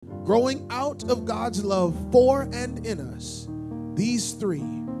growing out of God's love for and in us, these three,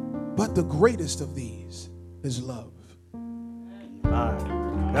 but the greatest of these is love. My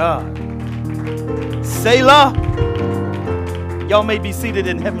God. Selah. Y'all may be seated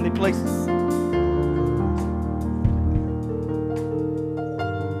in heavenly places.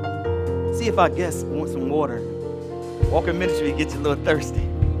 See if our guests want some water. Walking Ministry gets you a little thirsty.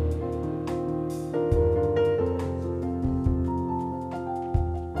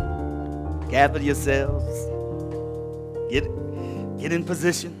 Gather yourselves. Get in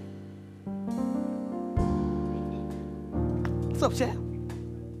position. What's up, Chad?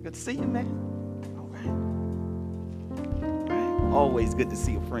 Good to see you, man. All right. Always good to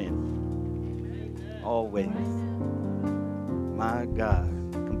see a friend. Always. My God.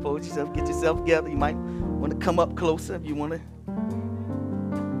 Compose yourself. Get yourself together. You might want to come up closer if you want to.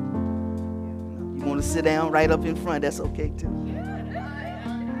 You want to sit down right up in front. That's okay, too.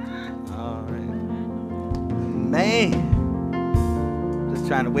 All right. Man. Just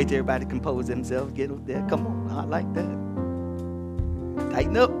trying to wait till everybody compose themselves. Get up there. Come on. I like that.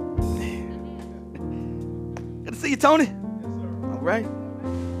 Tighten up. Good to see you, Tony. Yes, sir. All right.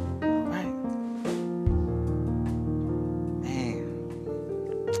 All right. Man.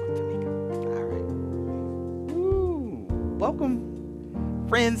 All right. Woo. Welcome,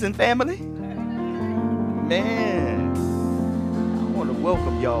 friends and family. Man. I want to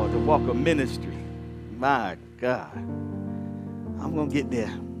welcome y'all to Welcome Ministry. My God. I'm going to get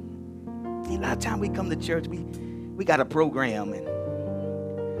there. A lot of time we come to church, we got a program, and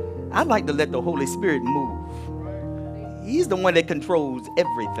I like to let the Holy Spirit move. He's the one that controls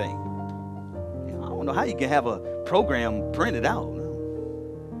everything. I don't know how you can have a program printed out.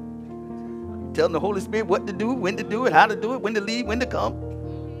 Telling the Holy Spirit what to do, when to do it, how to do it, when to leave, when to come.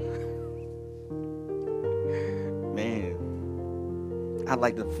 Man, I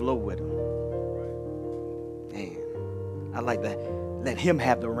like to flow with him. Man, I like to let him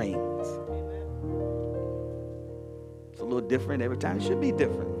have the reins. It's a little different every time. It should be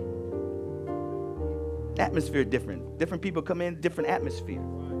different. Atmosphere different. Different people come in, different atmosphere.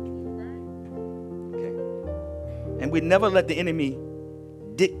 Okay. And we never let the enemy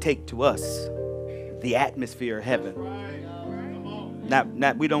dictate to us the atmosphere of heaven.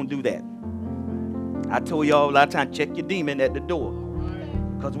 Not we don't do that. I told y'all a lot of times, check your demon at the door.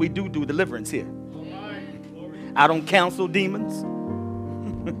 Because we do deliverance here. I don't counsel demons.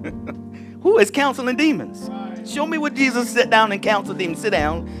 Who is counseling demons? Show me where Jesus sat down and counseled demons. Sit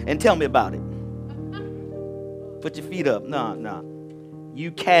down and tell me about it. Put your feet up. No.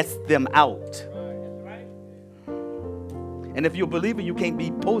 You cast them out. And if you're a believer, you can't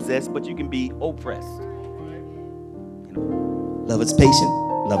be possessed, but you can be oppressed. You know, love is patient.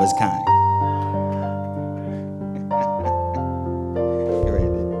 Love is kind.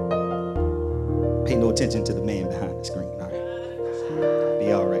 Pay no attention to the man behind the screen. All right.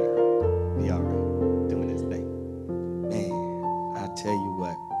 Be all right. Be all right. Doing his thing. Man, I tell you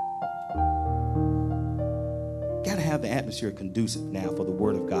what. Got to have the atmosphere conducive now for the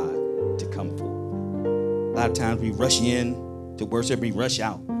word of God to come forth. A lot of times we rush in to worship, we rush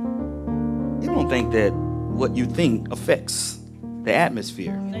out. You don't think that what you think affects the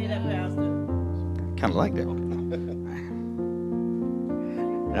atmosphere. Say that, Pastor. Kind of like that.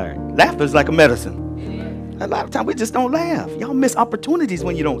 All right. Laughter is like a medicine. A lot of times we just don't laugh. Y'all miss opportunities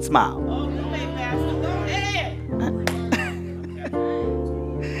when you don't smile. Oh, go ahead, Pastor. Go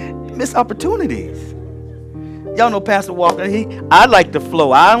ahead. Miss opportunities. Y'all know Pastor Walker, I like to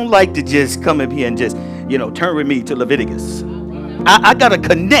flow. I don't like to just come up here and just, turn with me to Leviticus. I got to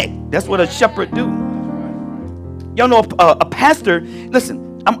connect. That's what a shepherd do. Y'all know a pastor,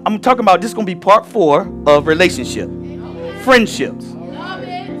 listen, I'm talking about, this is going to be part 4 of relationship. Friendships.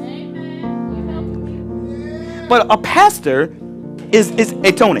 But a pastor is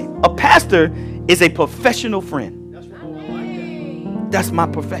hey Tony, a pastor is a professional friend. That's my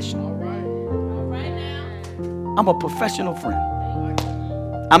profession. I'm a professional friend.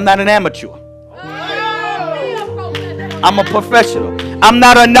 I'm not an amateur. I'm a professional. I'm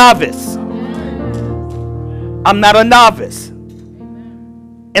not a novice. I'm not a novice.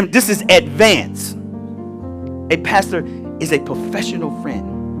 And this is advanced. A pastor is a professional friend.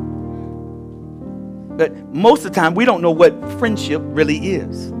 But most of the time, we don't know what friendship really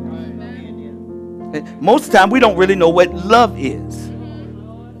is. Most of the time, we don't really know what love is.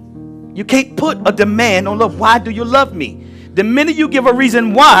 You can't put a demand on love. Why do you love me? The minute you give a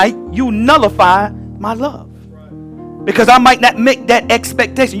reason why, you nullify my love. Because I might not make that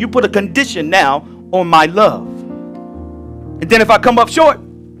expectation. You put a condition now on my love. And then if I come up short,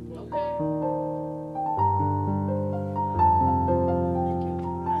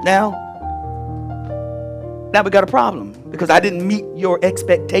 Now we got a problem because I didn't meet your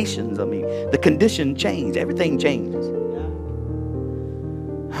expectations of me. The condition changed. Everything changes.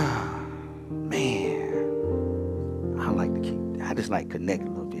 Man, I just like connect a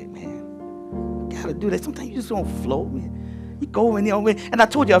little bit, man. You gotta do that. Sometimes you just don't flow, man. You go in, and I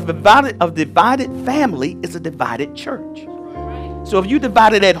told you, a divided family is a divided church. So if you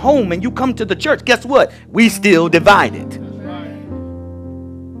divided at home and you come to the church, guess what? We still divided.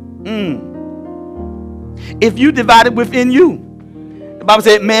 If you divided within you, the Bible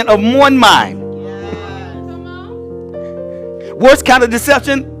said, man of one mind. Worst kind of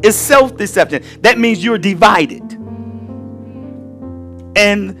deception is self-deception. That means you're divided.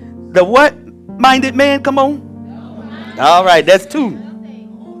 And the what-minded man, come on. All right, that's 2.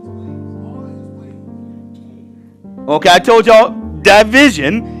 Okay, I told y'all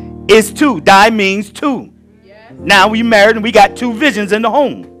division is 2. Die means 2. Now we married and we got 2 visions in the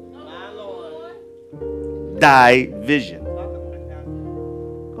home. Division.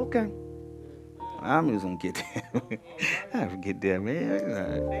 Okay. I'm just gonna get there. I forget that,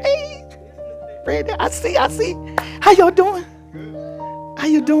 man. Hey, Brandon, I see. How y'all doing? How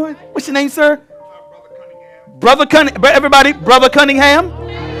you doing? What's your name, sir? Brother Cunningham. Everybody, Brother Cunningham.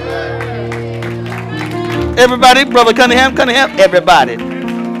 Everybody, Brother Cunningham. Everybody.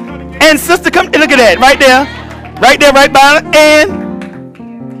 And Sister, come look at that right there, right by her.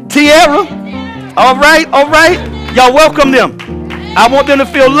 And Tiara. All right. Y'all welcome them. I want them to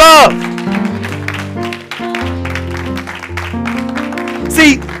feel love.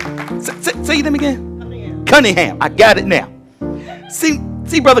 See them again. Cunningham. I got it now. See,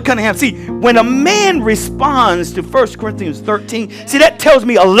 Brother Cunningham. See, when a man responds to 1 Corinthians 13, see, that tells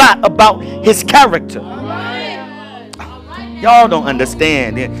me a lot about his character. Y'all don't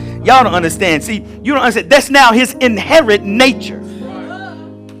understand. Y'all don't understand. See, you don't understand. That's now his inherent nature.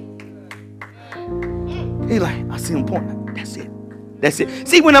 He's like, I see him pointing. That's it.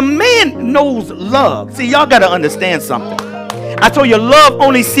 See, when a man knows love, see, y'all got to understand something. I told you, love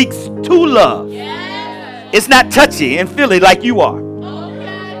only seeks to love. It's not touchy and feely like you are.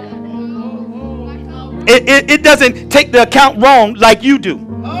 It doesn't take the account wrong like you do.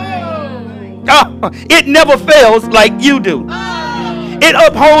 It never fails like you do. It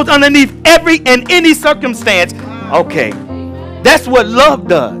upholds underneath every and any circumstance. Okay, that's what love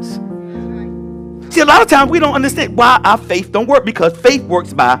does. See, a lot of times we don't understand why our faith don't work, because faith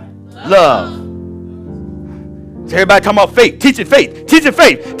works by love. So everybody talking about faith, teaching faith.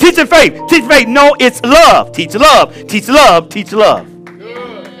 No, it's love. Teach love.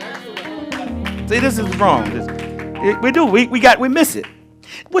 See, this is wrong. We miss it.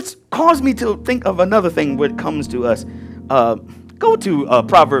 What's caused me to think of another thing when it comes to us. Go to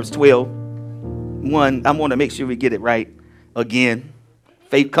Proverbs 12:1. I want to make sure we get it right again.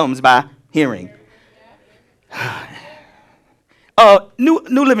 Faith comes by hearing.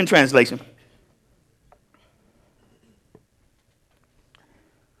 New Living Translation.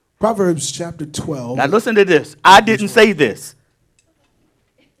 Proverbs chapter 12. Now listen to this. I didn't say this.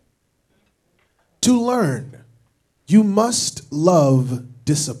 To learn, you must love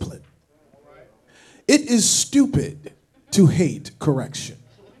discipline. It is stupid to hate correction.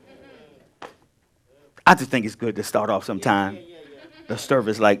 I just think it's good to start off sometime the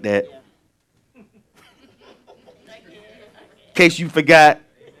service like that. In case you forgot,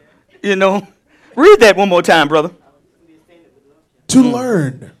 read that one more time, brother. To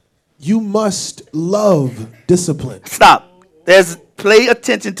learn, you must love discipline. Stop. Pay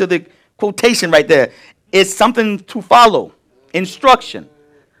attention to the quotation right there. It's something to follow. Instruction.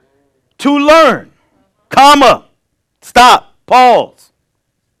 To learn. Comma. Stop. Pause.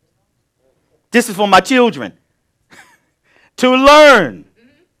 This is for my children. To learn.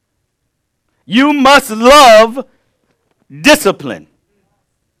 You must love discipline.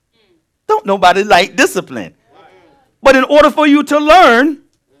 Don't nobody like discipline. But in order for you to learn,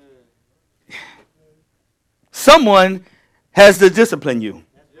 someone has to discipline you.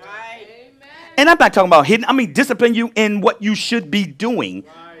 And I'm not talking about hidden. I mean, discipline you in what you should be doing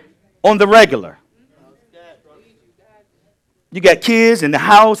on the regular. You got kids in the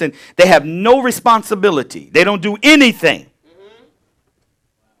house and they have no responsibility. They don't do anything.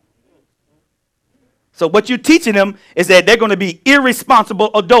 So what you're teaching them is that they're going to be irresponsible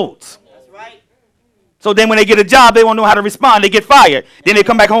adults. That's right. So then when they get a job, they won't know how to respond. They get fired. Then they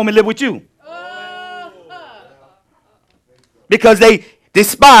come back home and live with you. Because they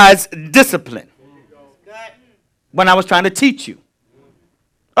despise discipline. When I was trying to teach you.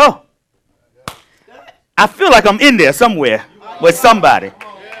 Oh. I feel like I'm in there somewhere with somebody.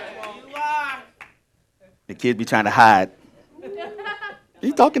 The kids be trying to hide.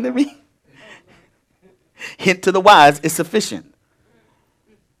 You talking to me? Hint to the wise is sufficient.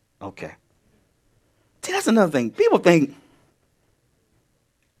 Okay. See, that's another thing. People think,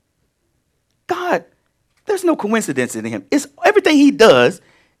 God, there's no coincidence in him. It's everything he does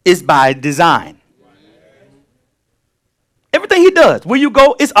is by design. Everything he does, where you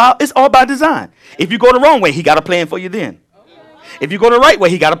go, it's all by design. If you go the wrong way, he got a plan for you then. If you go the right way,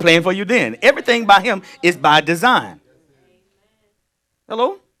 he got a plan for you then. Everything by him is by design.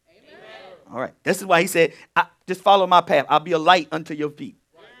 Hello? All right. This is why he said, just follow my path. I'll be a light unto your feet.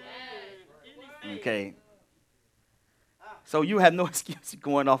 Okay. So you have no excuse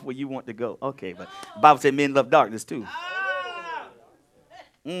going off where you want to go. Okay, but the Bible said men love darkness too.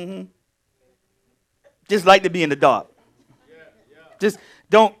 Just like to be in the dark. Just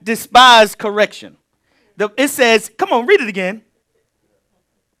don't despise correction. It says, come on, read it again.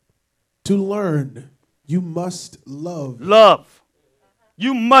 To learn, you must love. Love.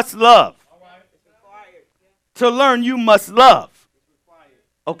 You must love. To learn, you must love.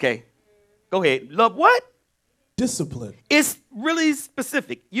 Okay. Go ahead. Love what? Discipline. It's really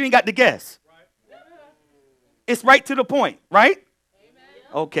specific. You ain't got to guess. It's right to the point, right?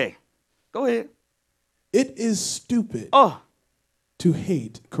 Okay. Go ahead. It is stupid to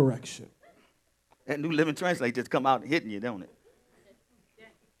hate correction. That New Living Translate just come out and hitting you, don't it?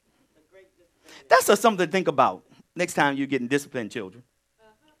 That's something to think about next time you're getting disciplined, children.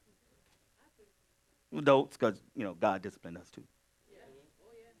 Adults, because, God disciplined us too.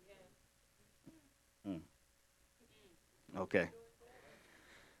 Okay.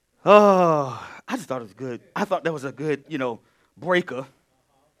 Oh, I just thought it was good. I thought that was a good, breaker.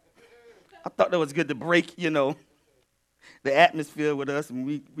 I thought that was good to break, the atmosphere with us, and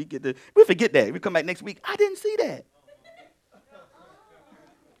we forget that. We come back next week. I didn't see that.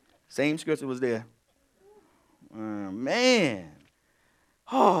 Same scripture was there. Man.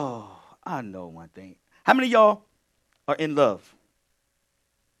 Oh, I know one thing. How many of y'all are in love?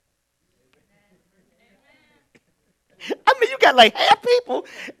 I mean, you got like half people,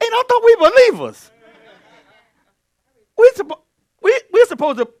 and I thought we were believers. We're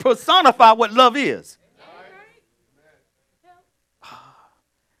supposed to personify what love is.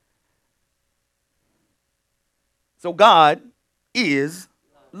 So God is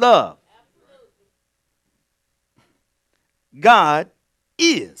love. God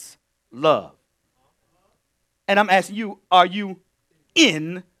is love. And I'm asking you, are you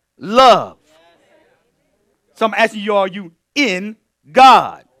in love? So I'm asking you, are you in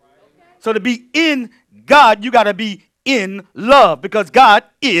God? So to be in God, you got to be in love because God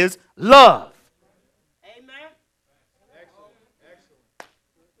is love. Amen.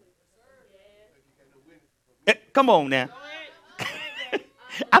 Come on now.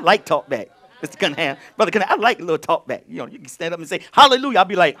 I like talk back. Mr. Cunningham. Brother Cunningham, I like a little talk back. You can stand up and say, hallelujah. I'll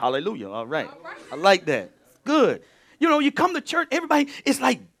be like, hallelujah. All right. I like that. Good. You come to church, everybody is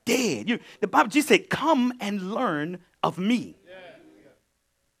like dead. The Bible just said, come and learn of me.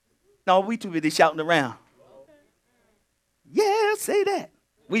 No, we too busy shouting around. Yeah, say that.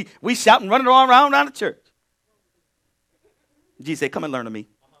 We shouting, running around the church. Jesus said, come and learn of me.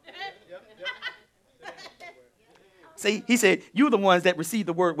 See, he said, you're the ones that receive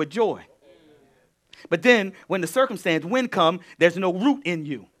the word with joy. But then when the circumstance, wind come, there's no root in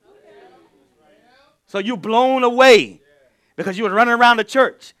you. So you're blown away because you were running around the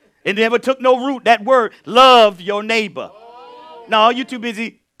church. It never took no root. That word, love your neighbor. No, you're too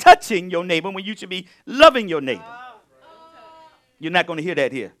busy touching your neighbor when you should be loving your neighbor. You're not going to hear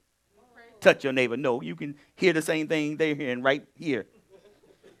that here. Touch your neighbor. No, you can hear the same thing they're hearing right here.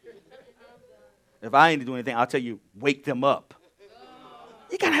 If I ain't doing anything, I'll tell you, wake them up.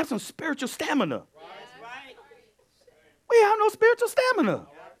 You got to have some spiritual stamina. We have no spiritual stamina.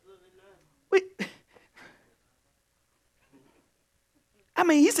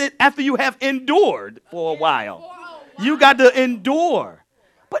 He said, after you have endured for a while, you got to endure.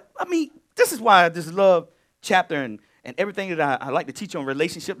 But, this is why I just love chapter and everything that I like to teach on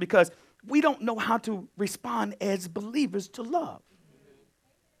relationship, because we don't know how to respond as believers to love.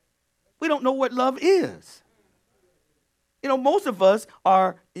 We don't know what love is. Most of us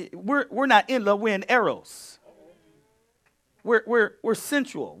we're not in love, we're in eros. We're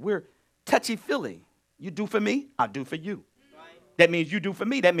sensual, we're touchy-feely. You do for me, I do for you. That means you do for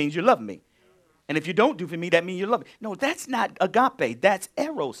me, that means you love me. And if you don't do for me, that means you love me. No, that's not agape, that's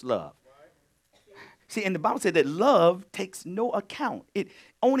eros love. See, and the Bible said that love takes no account. It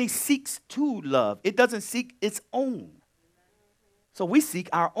only seeks to love. It doesn't seek its own. So we seek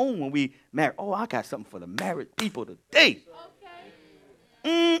our own when we marry. Oh, I got something for the married people today.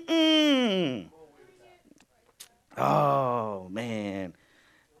 Okay. Oh, man.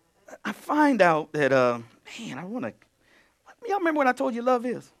 I find out that, man, y'all remember what I told you love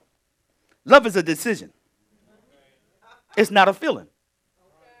is? Love is a decision. It's not a feeling.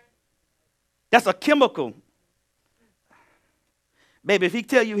 That's a chemical. Baby, if he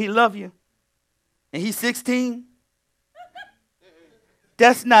tell you he love you and he's 16,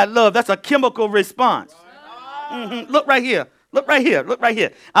 that's not love. That's a chemical response. Look right here. Look right here. Look right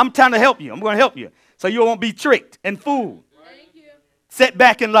here. I'm trying to help you. I'm going to help you so you won't be tricked and fooled. Set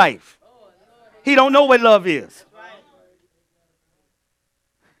back in life. He don't know what love is.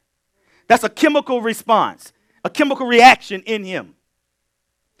 That's a chemical response, a chemical reaction in him.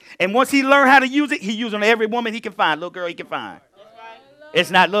 And once he learned how to use it, he uses it on every woman he can find, little girl he can find. It's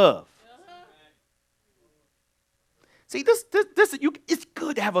not love. See, it's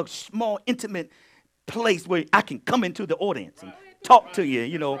good to have a small, intimate place where I can come into the audience and talk to you,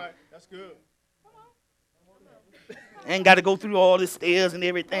 you know. That's good. Ain't got to go through all the stairs and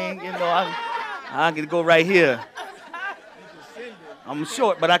everything, you know. I can go right here. I'm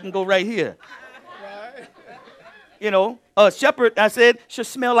short, but I can go right here. You know, a shepherd, I said, should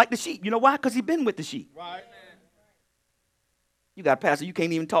smell like the sheep. You know why? Because he's been with the sheep. Right. You got a pastor, you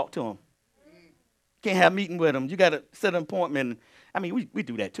can't even talk to him. Can't have a meeting with him. You got to set an appointment. I mean, we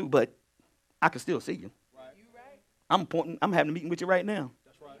do that too, but I can still see you. Right. I'm having a meeting with you right now.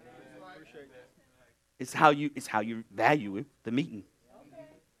 That's right. I appreciate that. It's how you value the meeting.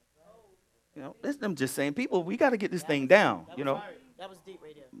 You know, I'm just saying, people, we got to get this thing down, you know. That was deep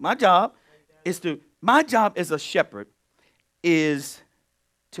right there. My job as a shepherd is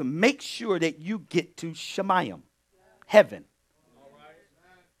to make sure that you get to Shemayim, heaven.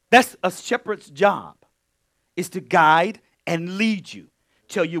 That's a shepherd's job, is to guide and lead you,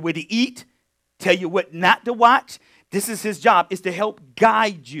 tell you where to eat, tell you what not to watch. This is his job, is to help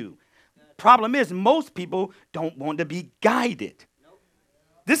guide you. Problem is, most people don't want to be guided.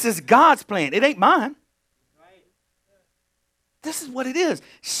 This is God's plan. It ain't mine. This is what it is.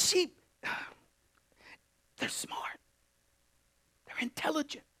 Sheep, they're smart. They're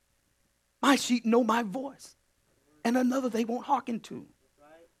intelligent. My sheep know my voice, and another they won't hearken to.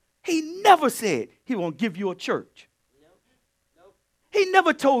 He never said he won't give you a church. He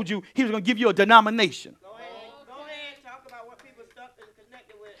never told you he was going to give you a denomination. Go ahead. Talk about what people stuck and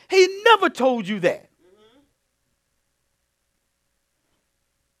connected with. He never told you that.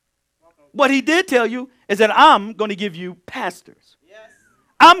 What he did tell you is that I'm going to give you pastors. Yes.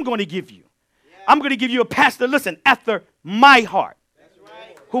 I'm going to give you. I'm going to give you a pastor, listen, after my heart. That's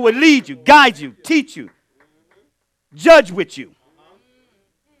right. Who will lead you, guide you, teach you, judge with you.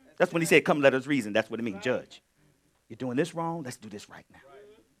 That's when he said, come let us reason. That's what it means, judge. You're doing this wrong, let's do this right now.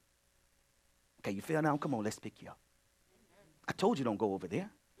 Okay, you feel now? Come on, let's pick you up. I told you don't go over there.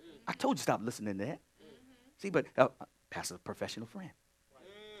 I told you stop listening to that. See, but pastor's a professional friend.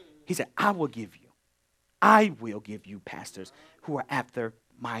 He said, I will give you pastors who are after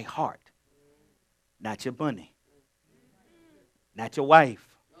my heart. Not your bunny. Not your wife.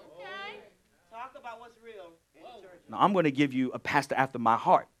 Okay. Talk about what's real in the church. No, I'm going to give you a pastor after my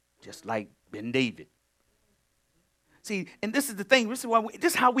heart, just like Ben David. See, and this is the thing. This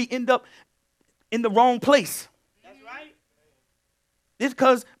is how we end up in the wrong place. That's right. It's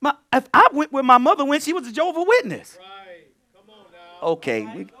because if I went where my mother went, she was a Jehovah's Witness. Right. Come on now. Okay. Go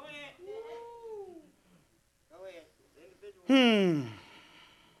ahead. Individual.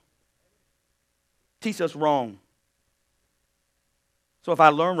 Teach us wrong. So if I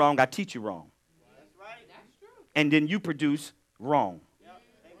learn wrong, I teach you wrong. That's right. That's true. And then you produce wrong. Yep.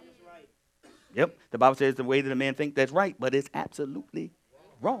 That's right. Yep. The Bible says the way that a man thinks that's right, but it's absolutely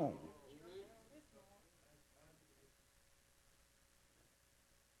wrong.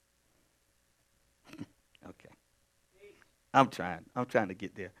 Okay. I'm trying to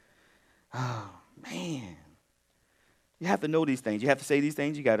get there. Oh, man. You have to know these things. You have to say these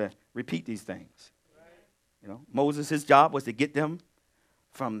things. You got to repeat these things. You know, Moses, his job was to get them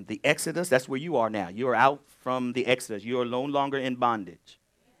from the Exodus. That's where you are now. You are out from the Exodus. You are no longer in bondage.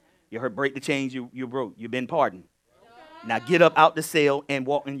 You heard break the chains you broke. You've been pardoned. Now get up out the cell and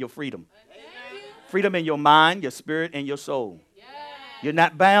walk in your freedom. Freedom in your mind, your spirit, and your soul. You're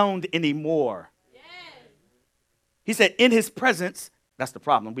not bound anymore. He said, in his presence, that's the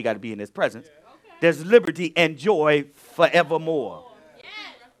problem. We got to be in his presence. There's liberty and joy forevermore.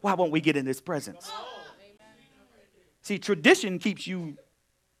 Why won't we get in his presence? See, tradition keeps you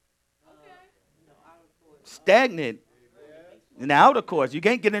stagnant in the outer courts. You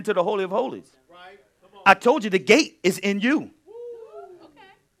can't get into the Holy of Holies. I told you the gate is in you.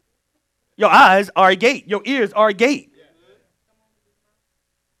 Your eyes are a gate. Your ears are a gate.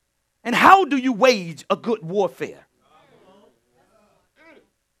 And how do you wage a good warfare?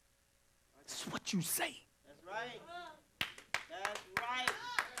 what you say. That's right. That's right.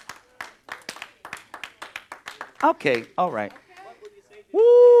 Okay, all right. What would you say to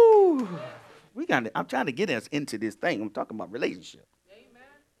Woo! I'm trying to get us into this thing. I'm talking about relationship.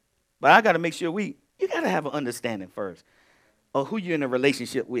 But I got to make sure you got to have an understanding first of who you're in a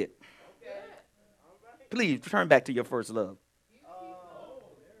relationship with. Please turn back to your first love.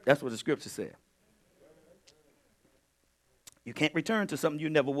 That's what the scripture said. You can't return to something you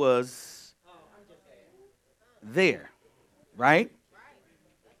never was there, right?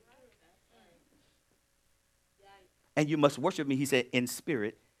 And you must worship me, he said, in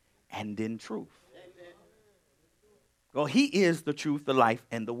spirit and in truth. Well, he is the truth, the life,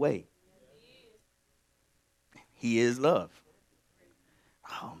 and the way. He is love.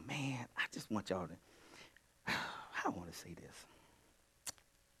 Oh, man, I just want y'all to, I don't want to say this.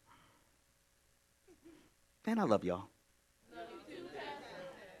 Man, I love y'all.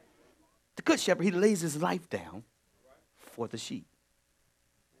 The good shepherd, he lays his life down for the sheep.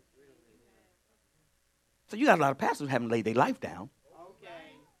 So you got a lot of pastors who haven't laid their life down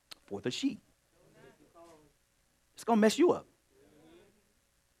for the sheep. It's going to mess you up.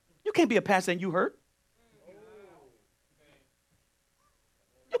 You can't be a pastor and you hurt.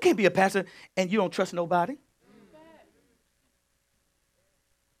 You can't be a pastor and you don't trust nobody.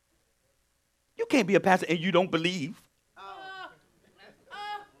 You can't be a pastor and you don't believe.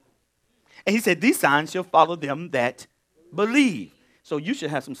 And he said, these signs shall follow them that believe. So you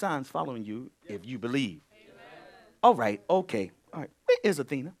should have some signs following you if you believe. All right, okay. All right. Where is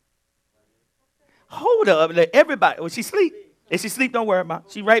Athena? Hold up. Let everybody. Was she asleep? If she asleep, don't worry about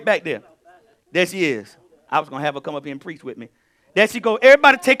it. She right back there. There she is. I was going to have her come up here and preach with me. There she go.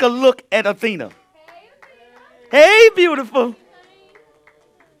 Everybody take a look at Athena. Hey, beautiful.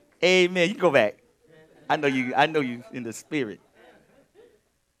 Amen. You go back. I know you in the spirit.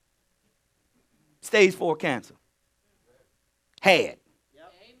 Stage 4 cancer. Had.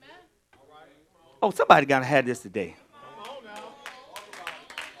 Oh, somebody got to have this today.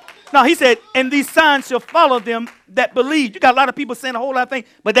 No, he said, and these signs shall follow them that believe. You got a lot of people saying a whole lot of things,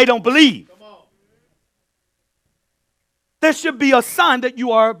 but they don't believe. There should be a sign that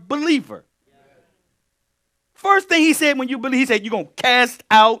you are a believer. First thing he said when you believe, he said, you're going to cast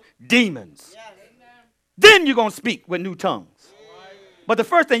out demons. Then you're going to speak with new tongues. But the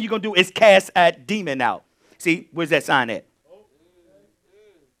first thing you're going to do is cast that demon out. See, where's that sign at?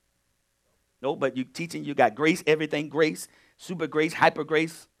 No, but you teaching, you got grace, everything grace, super grace, hyper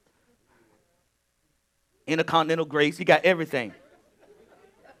grace, intercontinental grace. You got everything.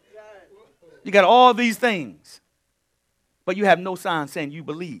 You got all these things. But you have no sign saying you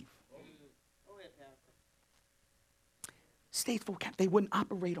believe. Stage 4 camp, they wouldn't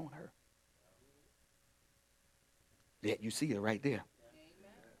operate on her. Yet you see her right there.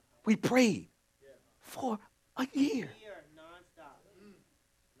 We prayed for a year.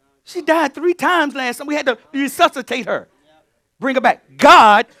 She died 3 times last time. We had to resuscitate her. Bring her back.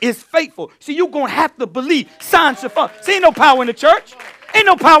 God is faithful. See, you're going to have to believe. Signs shall follow. See, ain't no power in the church. Ain't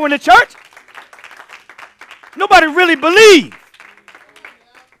no power in the church. Nobody really believes.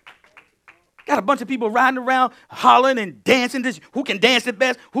 Got a bunch of people riding around, hollering and dancing. Who can dance the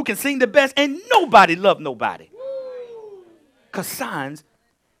best? Who can sing the best? And nobody love nobody. Because signs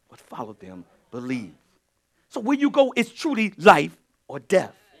would follow them, believe. So where you go, it's truly life or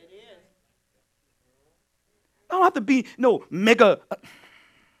death. I don't have to be mega.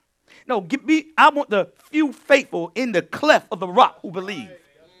 I want the few faithful in the cleft of the rock who believe.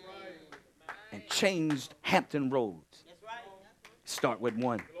 And changed Hampton Roads. Start with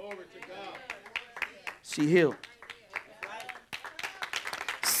one. She healed.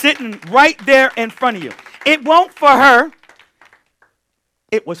 Sitting right there in front of you. It won't for her.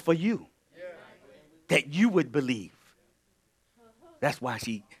 It was for you. That you would believe. That's why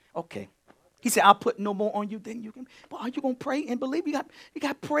okay. He said, I'll put no more on you than you can. But are you going to pray and believe? You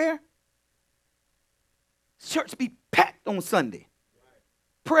got prayer? Church be packed on Sunday.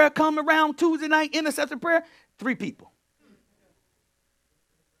 Prayer come around Tuesday night, intercessory prayer, 3 people.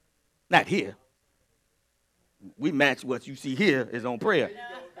 Not here. We match what you see here is on prayer.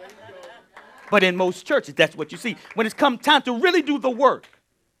 But in most churches, that's what you see. When it's come time to really do the work,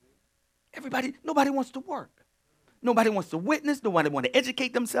 nobody wants to work. Nobody wants to witness. Nobody wants to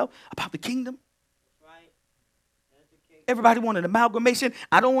educate themselves about the kingdom. Everybody want an amalgamation.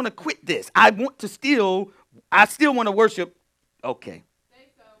 I don't want to quit this. I still want to worship. Okay.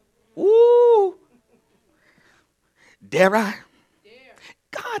 Ooh. Dare I?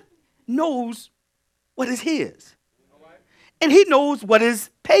 God knows what is his. And he knows what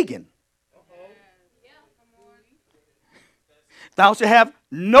is pagan. Thou shalt have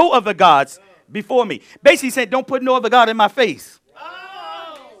no other gods before me. Basically, he said, don't put no other God in my face.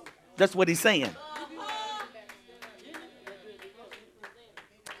 That's what he's saying.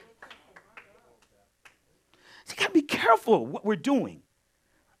 So you got to be careful what we're doing.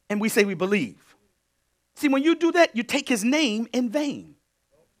 And we say we believe. See, when you do that, you take his name in vain.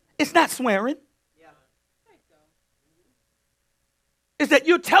 It's not swearing. It's that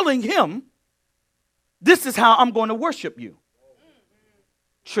you're telling him, this is how I'm going to worship you.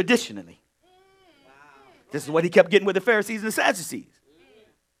 Traditionally. This is what he kept getting with the Pharisees and the Sadducees.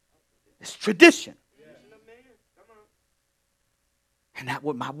 It's tradition. And that's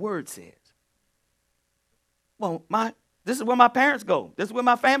what my word says. Well, this is where my parents go. This is where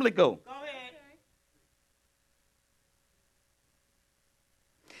my family go. Go ahead.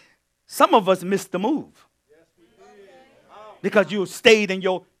 Some of us missed the move. Because you stayed in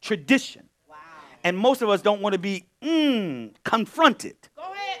your tradition. Wow. And most of us don't want to be confronted. Go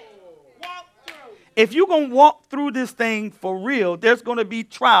ahead. Walk through. If you're going to walk through this thing for real, there's going to be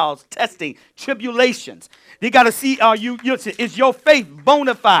trials, testing, tribulations. You got to see, is your faith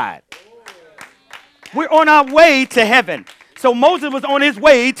bona fide? We're on our way to heaven. So Moses was on his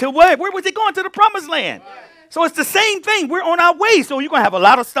way to what? Where was he going? To the promised land. So it's the same thing. We're on our way. So you're going to have a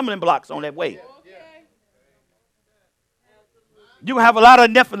lot of stumbling blocks on that way. You have a lot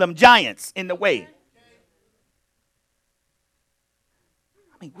of Nephilim giants in the way.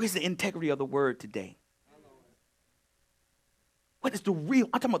 I mean, where's the integrity of the word today? What is the real?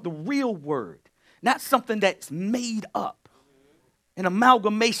 I'm talking about the real word, not something that's made up. An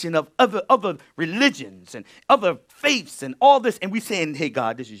amalgamation of other religions and other faiths and all this. And we saying, hey,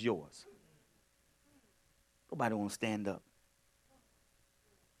 God, this is yours. Nobody want to stand up.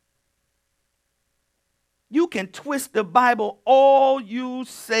 You can twist the Bible all you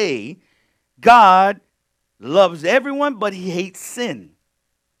say. God loves everyone, but he hates sin.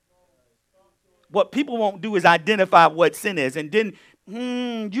 What people won't do is identify what sin is. And then,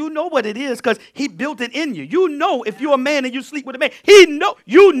 you know what it is because he built it in you. You know if you're a man and you sleep with a man,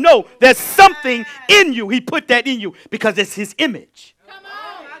 you know there's something in you. He put that in you because it's his image. Come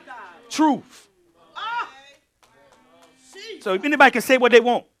on. Truth. So if anybody can say what they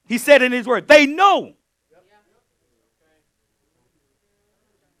want, he said in his word, they know.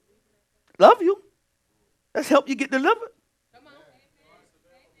 Love you. Let's help you get delivered.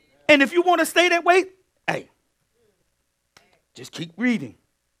 And if you want to stay that way, hey, just keep reading.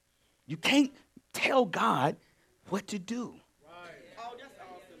 You can't tell God what to do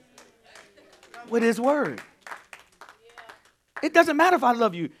with his word. It doesn't matter if I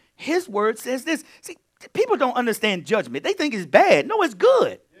love you. His word says this. See, people don't understand judgment. They think it's bad. No, it's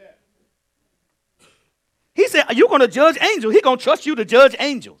good. He said, you're going to judge angels. He's going to trust you to judge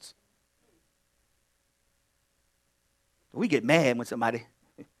angels. We get mad when somebody,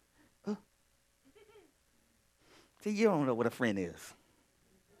 see, you don't know what a friend is.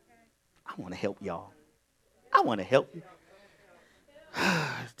 I want to help y'all. I want to help you.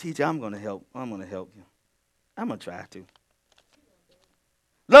 Teacher, I'm going to help. I'm going to help you. I'm going to try to.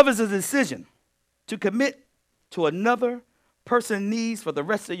 Love is a decision to commit to another person's needs for the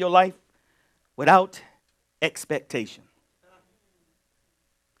rest of your life without expectation.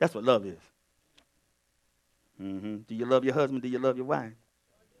 That's what love is. Do you love your husband? Do you love your wife?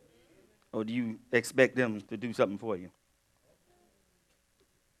 Or do you expect them to do something for you?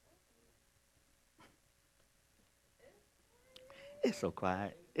 It's so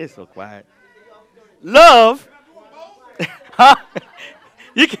quiet. It's so quiet. Love.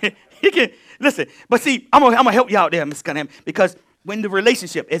 You can listen. But see, I'm gonna help you out there, Miss Cunningham, because when the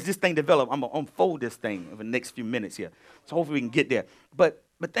relationship, as this thing develops, I'm gonna unfold this thing over the next few minutes here. So hopefully we can get there. But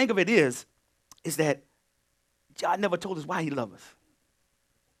think of it is that God never told us why he loves us.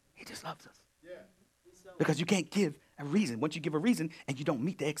 He just loves us. Because you can't give a reason. Once you give a reason and you don't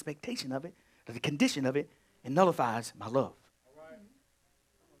meet the expectation of it, the condition of it, it nullifies my love.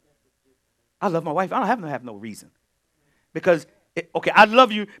 I love my wife. I don't have to have no reason. Because, I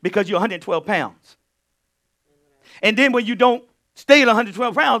love you because you're 112 pounds. And then when you don't stay at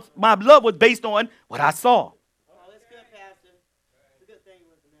 112 pounds, my love was based on what I saw. Oh, it's good, Pastor. It's a good thing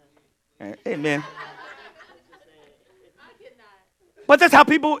with the man. Amen. But that's how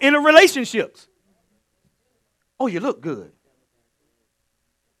people in relationships. Oh, you look good.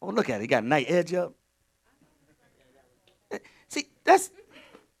 Oh, look at it. You got a nice edge up. See,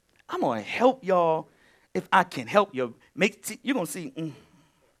 I'm going to help y'all if I can help you. You're going to see.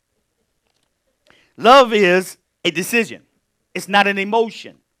 Love is a decision. It's not an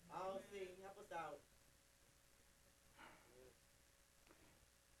emotion. Help us out.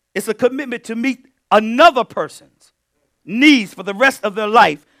 It's a commitment to meet another person's needs for the rest of their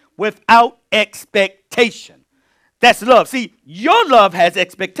life without expectation. That's love. See, your love has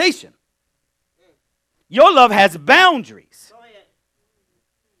expectation. Your love has boundaries. Go ahead.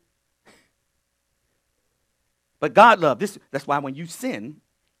 But God love. That's why when you sin,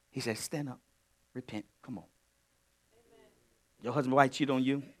 he says, stand up, repent, come on. Your husband or wife cheat on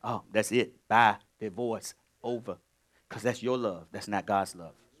you? Oh, that's it. Bye. Divorce. Over. Because that's your love. That's not God's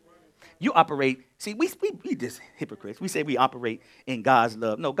love. You operate, see, we just hypocrites. We say we operate in God's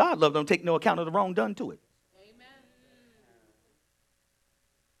love. No, God's love don't take no account of the wrong done to it. Amen.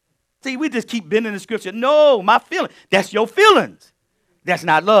 See, we just keep bending the scripture. No, my feeling. That's your feelings. That's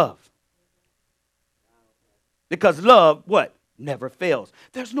not love. Because love, what? Never fails.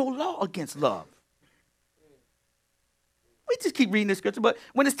 There's no law against love. We just keep reading the scripture, but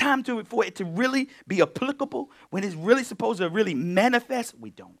when it's time for it to really be applicable, when it's really supposed to really manifest, we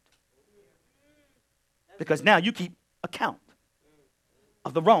don't. Because now you keep account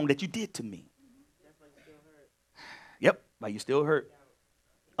of the wrong that you did to me. Yep, but you still hurt.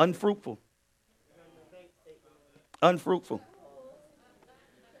 Unfruitful. Unfruitful.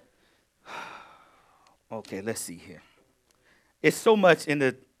 Okay, let's see here. It's so much in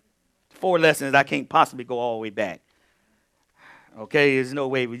the 4 lessons I can't possibly go all the way back. Okay, there's no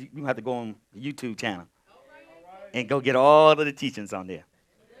way. You have to go on the YouTube channel and go get all of the teachings on there.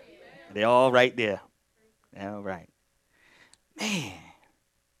 They're all right there. All right. Man,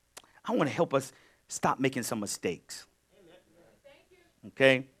 I want to help us stop making some mistakes.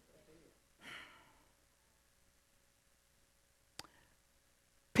 Okay?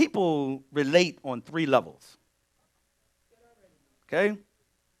 People relate on 3 levels. Okay?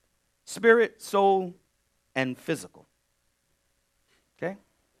 Spirit, soul, and physical. Okay?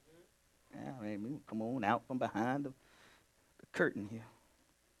 Yeah, come on out from behind the curtain here.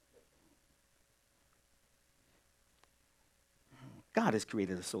 God has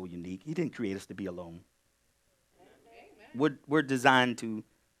created us so unique. He didn't create us to be alone. We're designed to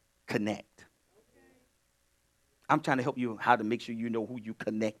connect. I'm trying to help you how to make sure you know who you're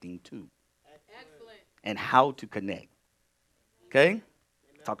connecting to. Excellent. And how to connect. Okay?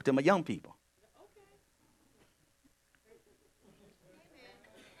 Talking to my young people.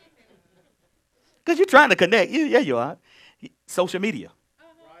 Because you're trying to connect. Yeah, you are. Social media.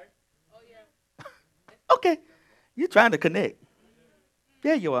 Right. Oh, yeah. Okay. You're trying to connect.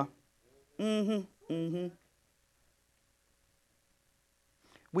 Yeah, you are.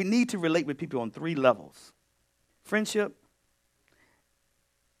 We need to relate with people on 3 levels. Friendships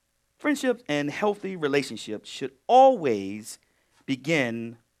and healthy relationships should always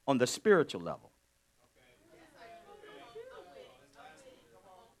begin on the spiritual level.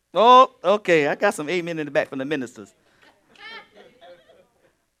 Oh, okay. I got some amen in the back from the ministers.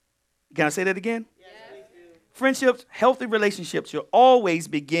 Can I say that again? Yes. Friendships, healthy relationships should always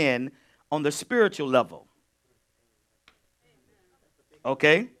begin on the spiritual level.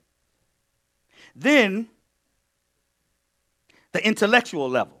 Okay? Then, the intellectual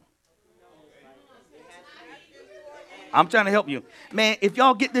level. I'm trying to help you. Man, if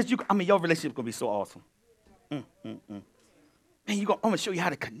y'all get this, your relationship going to be so awesome. Man, I'm going to show you how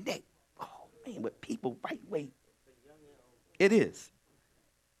to connect. Oh, man, with people right way. It is.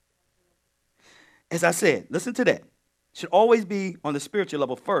 As I said, listen to that. Should always be on the spiritual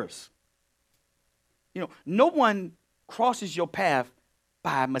level first. You know, no one crosses your path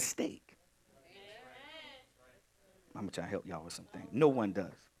by mistake. I'm going to try to help y'all with something. No one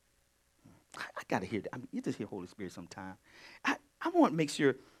does. I got to hear that. You just hear Holy Spirit sometime. I want to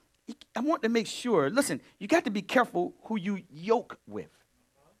make sure, listen, you got to be careful who you yoke with.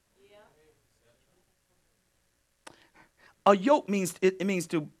 A yoke means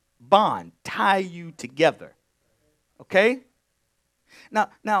to bond, tie you together. Okay? Now,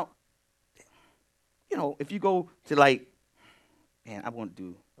 you know, if you go to man, I want to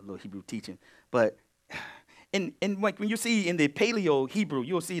do a little Hebrew teaching, but when you see in the Paleo Hebrew,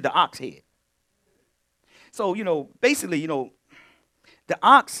 you'll see the ox head. So, you know, basically, you know, the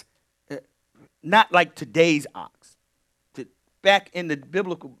ox, not like today's ox. Back in the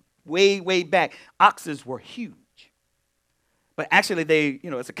biblical, way back, oxes were huge. But actually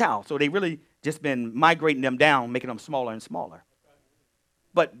it's a cow. So they really just been migrating them down, making them smaller and smaller.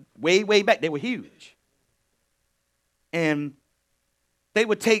 But way back, they were huge. And they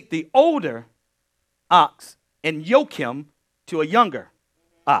would take the older ox and yoke him to a younger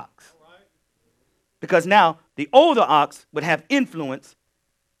ox. Because now the older ox would have influence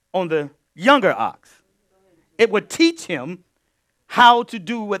on the younger ox. It would teach him how to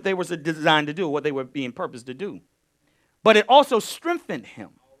do what they were designed to do, what they were being purposed to do. But it also strengthened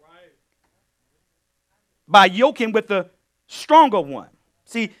him by yoking with the stronger one.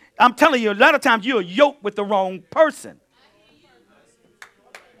 See, I'm telling you, a lot of times you're yoked with the wrong person.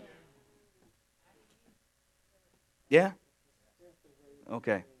 Yeah?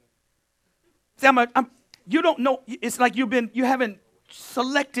 Okay. See, you don't know. It's like you haven't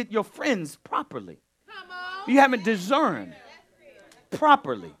selected your friends properly. You haven't discerned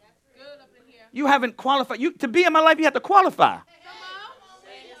properly. You haven't qualified. To be in my life, you have to qualify.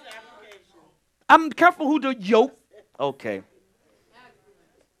 I'm careful who to yoke. Okay.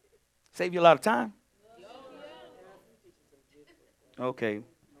 Save you a lot of time. Okay.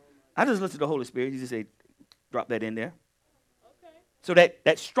 I just listen to the Holy Spirit. You just say, drop that in there. So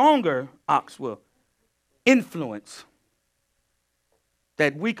that stronger ox will influence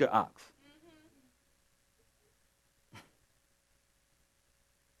that weaker ox.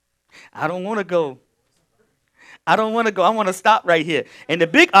 I don't want to go. I want to stop right here. And the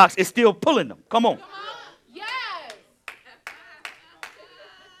big ox is still pulling them. Come on. Yes.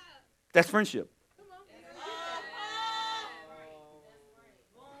 That's friendship.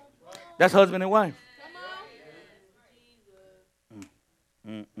 That's husband and wife.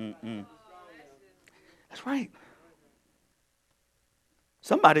 That's right.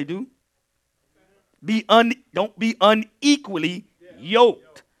 Somebody do. Don't be unequally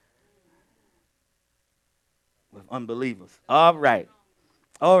yoked with unbelievers. All right.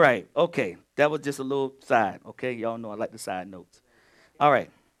 Okay. That was just a little side. Okay. Y'all know I like the side notes. All right.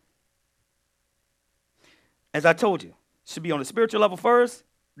 As I told you, should be on the spiritual level first.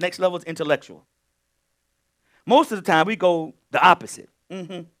 Next level is intellectual. Most of the time we go the opposite.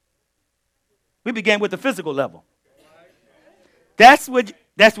 We began with the physical level. That's where you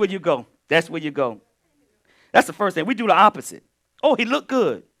go. That's where you go. That's the first thing. We do the opposite. Oh, he looked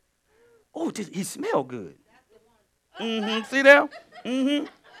good. Oh, he smelled good. See there?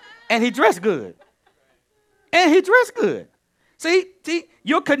 And he dressed good. See,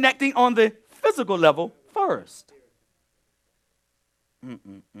 you're connecting on the physical level first.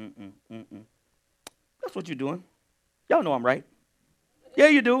 That's what you're doing. Y'all know I'm right. Yeah,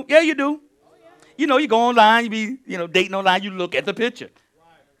 you do. You know, you go online, you be, dating online, you look at the picture.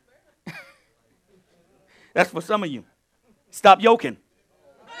 That's for some of you. Stop yoking.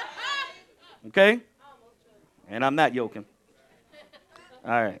 Okay? And I'm not yoking.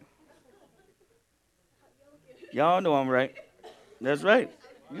 All right. Y'all know I'm right. That's right.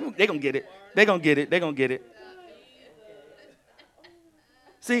 They're going to get it.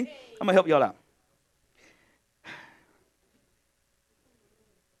 See, I'm going to help y'all out.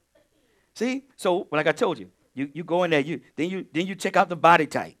 See, so like I told you, you go in there, then you check out the body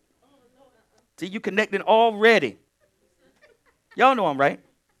type. See, you connecting already. Y'all know I'm right.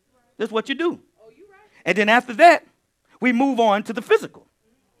 That's what you do. And then after that, we move on to the physical.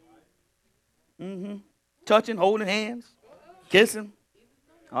 Touching, holding hands, kissing.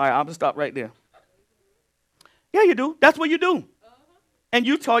 All right, I'm going to stop right there. Yeah, you do. That's what you do. And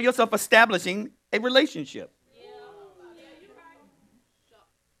you call yourself establishing a relationship.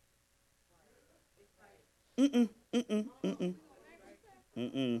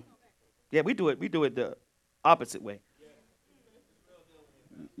 Yeah, we do it the opposite way.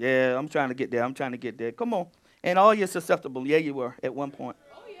 Yeah, I'm trying to get there. Come on. And all you're susceptible. Yeah, you were at one point.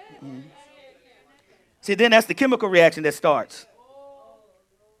 See, then that's the chemical reaction that starts.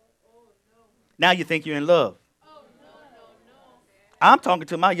 Now you think you're in love. I'm talking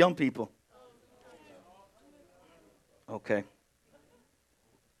to my young people. Okay.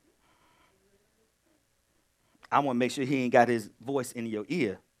 I want to make sure he ain't got his voice in your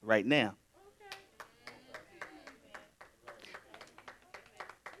ear right now.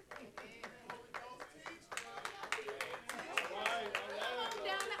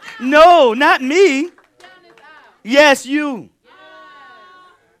 No, not me. Yes, you.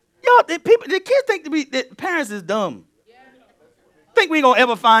 Y'all, the kids think that parents is dumb. Think we gonna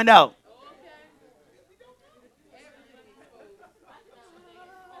ever find out?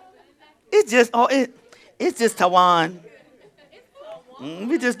 It's just Tawan.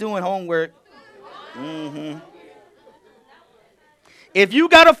 We just doing homework. If you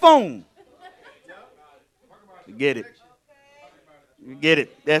got a phone, you get it. You get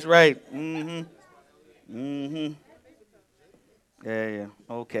it. That's right. Yeah.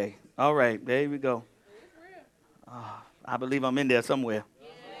 Okay. All right. There we go. I believe I'm in there somewhere.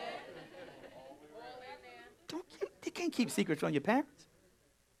 You can't keep secrets from your parents.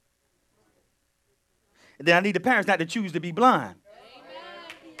 And then I need the parents not to choose to be blind.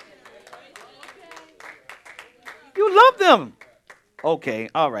 You love them. Okay.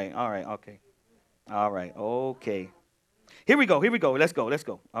 All right. Okay. All right. Okay. Here we go. Let's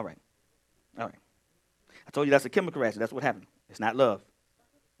go. All right. I told you that's a chemical reaction. That's what happened. It's not love.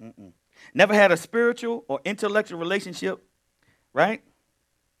 Never had a spiritual or intellectual relationship, right?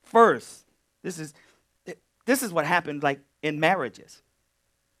 First, this is what happened like in marriages.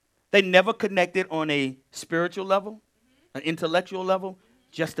 They never connected on a spiritual level, an intellectual level,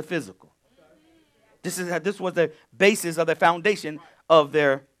 just the physical. This was the basis of the foundation of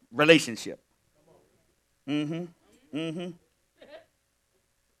their relationship.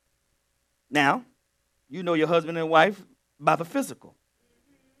 Now, you know your husband and wife by the physical.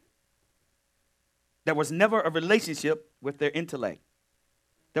 There was never a relationship with their intellect.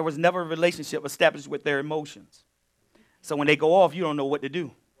 There was never a relationship established with their emotions. So when they go off, you don't know what to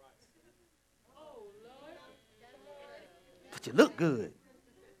do. But you look good.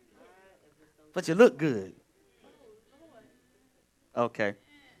 But you look good. Okay.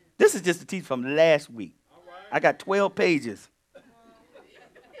 This is just a teach from last week. I got 12 pages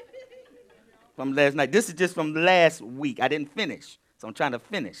from last night. This is just from last week. I didn't finish, so I'm trying to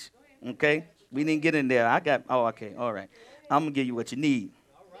finish. Okay? We didn't get in there. Okay, all right. I'm going to give you what you need,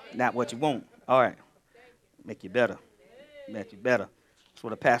 not what you want. All right. Make you better. Make you better. That's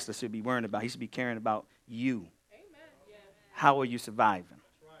what a pastor should be worrying about. He should be caring about you. How are you surviving?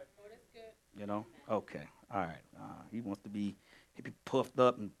 You know? Okay. All right. He wants to be puffed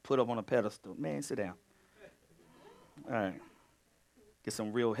up and put up on a pedestal. Man, sit down. All right. Get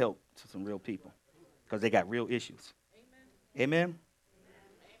some real help to some real people because they got real issues. Amen?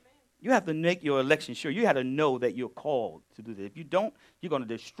 You have to make your election sure. You have to know that you're called to do this. If you don't, you're going to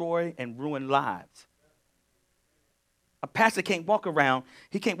destroy and ruin lives. A pastor can't walk around.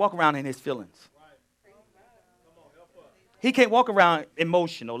 He can't walk around in his feelings. He can't walk around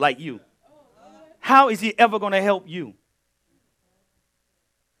emotional like you. How is he ever going to help you?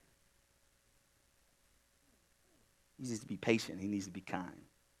 He needs to be patient. He needs to be kind.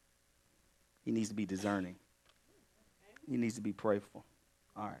 He needs to be discerning. He needs to be prayerful.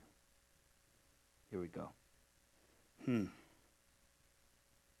 All right. Here we go. You've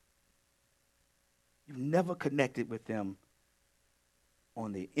never connected with them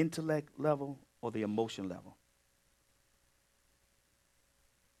on the intellect level or the emotion level.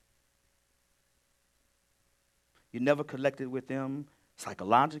 You never connected with them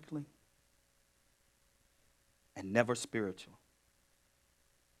psychologically and never spiritual.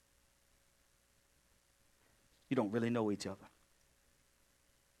 You don't really know each other.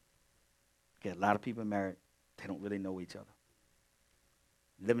 Get a lot of people married, they don't really know each other.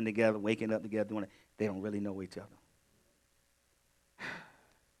 Living together, waking up together, doing it, they don't really know each other.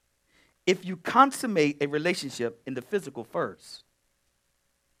 If you consummate a relationship in the physical first,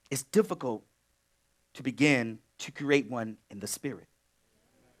 it's difficult to begin to create one in the spirit.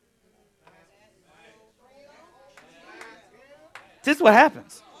 This is what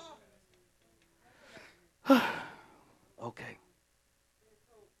happens. Okay.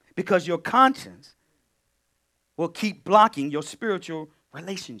 Because your conscience will keep blocking your spiritual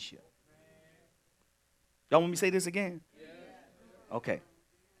relationship. Y'all want me to say this again? Okay.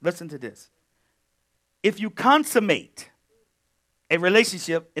 Listen to this. If you consummate a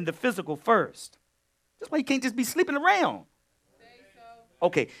relationship in the physical first, that's why you can't just be sleeping around.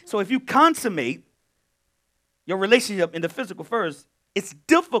 Okay, so if you consummate your relationship in the physical first, it's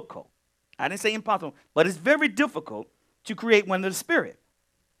difficult. I didn't say impossible, but it's very difficult to create one in the spirit.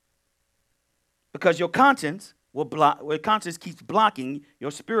 Because your conscience keeps blocking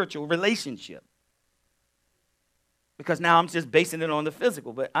your spiritual relationship. Because now I'm just basing it on the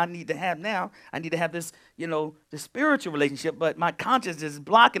physical, but I need to have this, the spiritual relationship, but my conscience is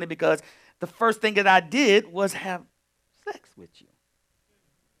blocking it because the first thing that I did was have sex with you.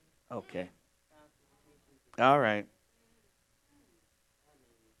 Okay. All right.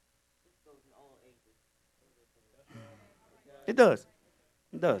 It does.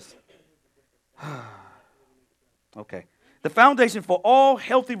 It does. Okay. The foundation for all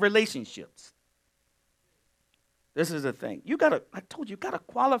healthy relationships. This is the thing. I told you gotta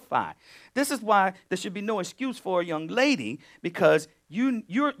qualify. This is why there should be no excuse for a young lady, because you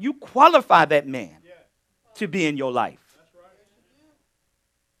qualify that man to be in your life.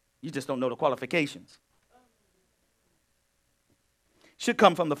 You just don't know the qualifications. Should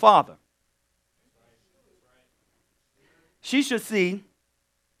come from the father. She should see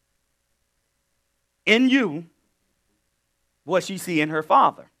in you what she see in her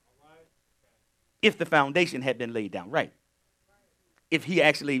father. If the foundation had been laid down right. If he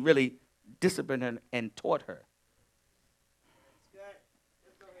actually really disciplined her and taught her.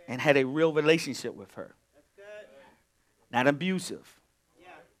 And had a real relationship with her. Not abusive.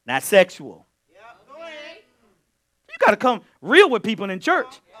 Not sexual. You got to come real with people in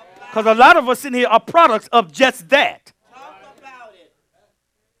church. Because a lot of us in here are products of just that.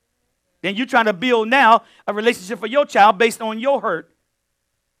 Then you're trying to build now a relationship for your child based on your hurt.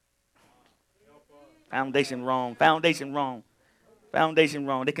 Foundation wrong. Foundation wrong. Foundation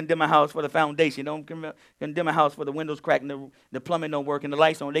wrong. They condemn a house for the foundation. Don't condemn a house for the windows cracked and the plumbing don't work and the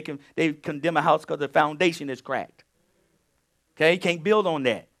lights on. They condemn a house because the foundation is cracked. Okay, you can't build on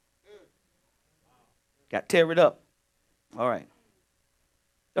that. Got to tear it up. All right.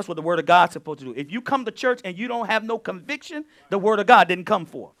 That's what the word of God's supposed to do. If you come to church and you don't have no conviction, the word of God didn't come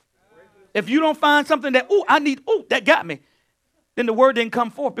forth. If you don't find something that, that got me, then the word didn't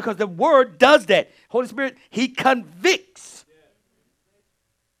come forth, because the word does that. Holy Spirit, he convicts.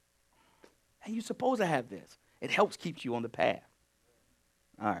 And you're supposed to have this. It helps keep you on the path.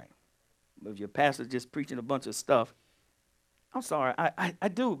 All right. But if your pastor's just preaching a bunch of stuff, I'm sorry, I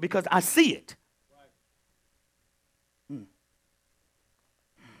do, because I see it.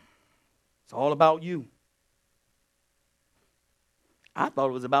 It's all about you. I thought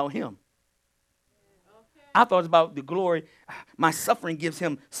it was about him. I thought it was about the glory. My suffering gives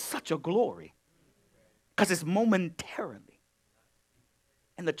him such a glory because it's momentarily.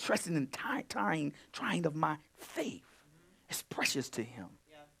 And the trusting and trying of my faith is precious to him.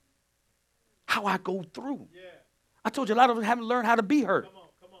 How I go through. I told you a lot of us haven't learned how to be hurt.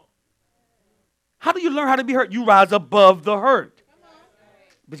 Come on. How do you learn how to be hurt? You rise above the hurt.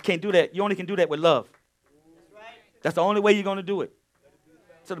 But you can't do that. You only can do that with love. That's the only way you're going to do it.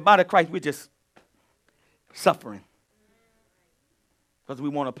 So the body of Christ, we're just suffering because we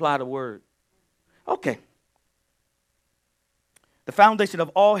want to apply the word. Okay. The foundation of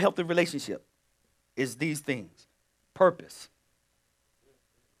all healthy relationship is these things: purpose,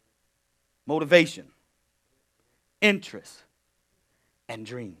 motivation, interest, and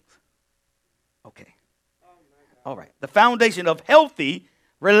dreams. Okay. All right. The foundation of healthy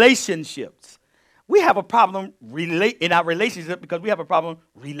relationships. We have a problem in our relationship because we have a problem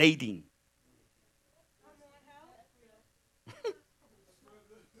relating.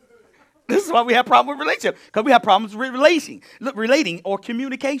 This is why we have problems with relationship, because we have problems with relating or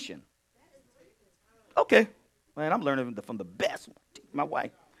communication. Okay. Man, I'm learning from the best. My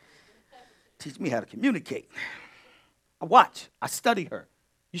wife teach me how to communicate. I watch. I study her.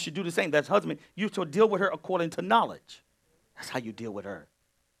 You should do the same. That's husband. You should deal with her according to knowledge. That's how you deal with her.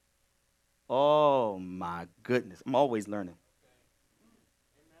 Oh, my goodness. I'm always learning.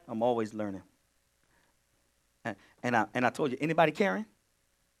 I'm always learning. And I told you, anybody caring?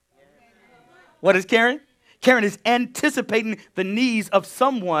 What is caring? Caring is anticipating the needs of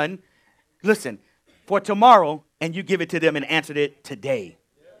someone, listen, for tomorrow, and you give it to them and answered it today.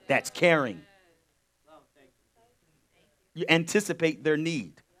 That's caring. You anticipate their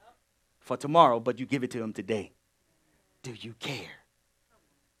need for tomorrow, but you give it to them today. Do you care?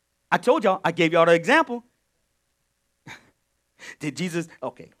 I told y'all, I gave y'all the example. Did Jesus,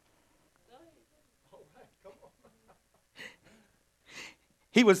 okay.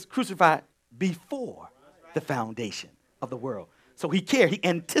 He was crucified before the foundation of the world. So he cared. He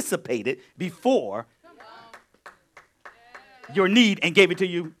anticipated before your need and gave it to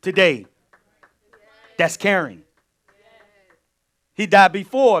you today. That's caring. He died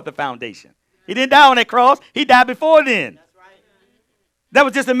before the foundation. He didn't die on that cross. He died before then. That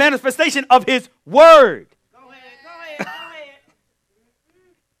was just a manifestation of his word. Go ahead.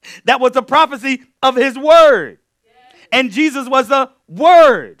 That was a prophecy of his word. And Jesus was the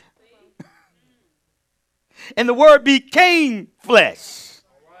word. And the word became flesh.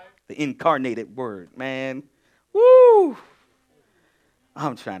 The incarnated word, man. Woo!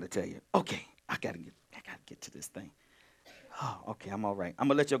 I'm trying to tell you. Okay, I gotta get to this thing. Oh, okay, I'm all right. I'm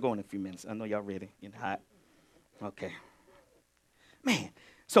gonna let y'all go in a few minutes. I know y'all ready. You're hot. Okay. Man,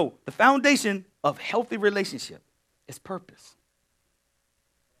 so the foundation of healthy relationship is purpose.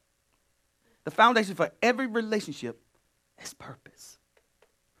 The foundation for every relationship is purpose.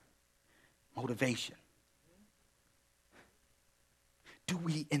 Motivation. Do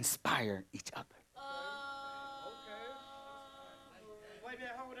we inspire each other? Wait a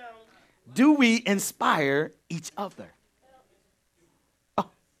minute, hold on. Do we inspire each other?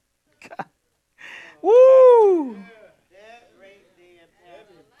 Oh, God. Woo!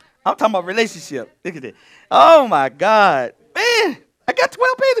 I'm talking about relationship. Look at it. Oh, my God. Man, I got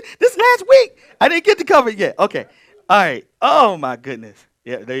 12 pages. This last week, I didn't get to cover it yet. Okay. All right. Oh, my goodness.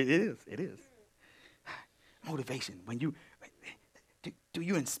 Yeah, it is. It is. Motivation. When you, do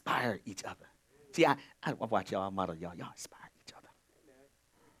you inspire each other? See, I watch y'all, I model y'all. Y'all inspire each other.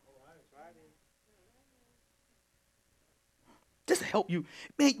 Just to help you.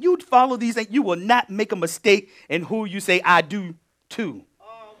 Man, you follow these things. You will not make a mistake in who you say I do to.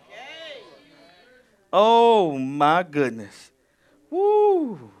 Oh, my goodness.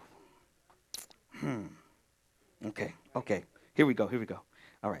 Woo. Okay, here we go.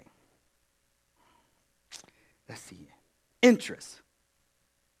 All right. Let's see. Interest.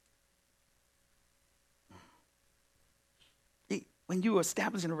 When you are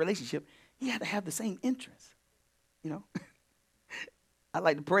establishing a relationship, you have to have the same interests. You know, I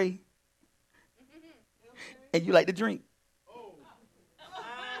like to pray, and you like to drink.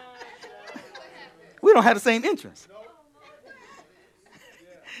 We don't have the same interests.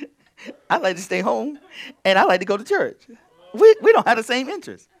 I like to stay home, and I like to go to church. We don't have the same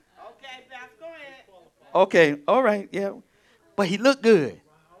interests. Okay, Pastor, go ahead. Okay, all right, yeah. But he looked good.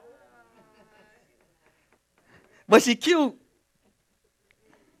 But she cute.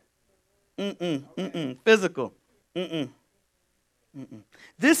 Physical.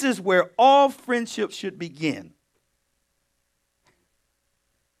 This is where all friendships should begin.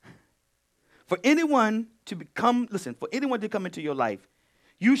 For anyone to come into your life,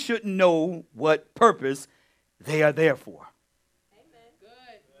 you should know what purpose they are there for. Amen. Good.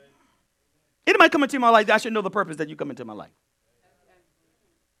 Anybody come into my life, I should know the purpose that you come into my life.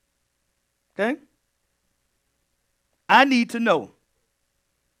 Okay? I need to know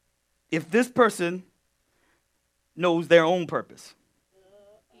if this person knows their own purpose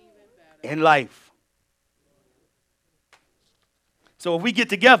in life. So if we get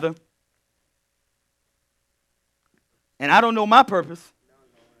together and I don't know my purpose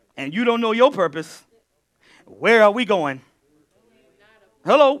and you don't know your purpose, where are we going?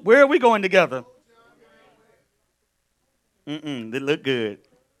 Hello, where are we going together? They look good.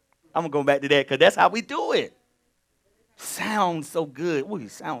 I'm going to go back to that because that's how we do it. Sounds so good.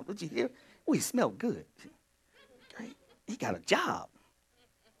 Did you hear? He smelled good. He got a job.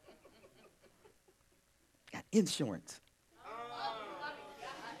 Got insurance.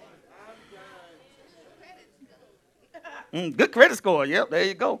 Good credit score. Yep, there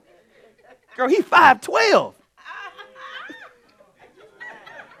you go. Girl, he 5'12".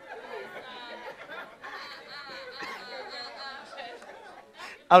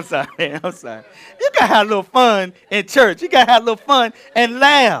 I'm sorry, man. I'm sorry. You got to have a little fun in church. You got to have a little fun and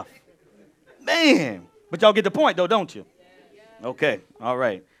laugh. Man. But y'all get the point, though, don't you? Okay. All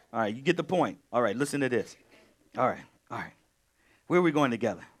right. You get the point. All right. Listen to this. All right. Where are we going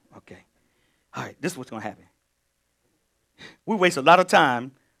together? Okay. All right. This is what's going to happen. We waste a lot of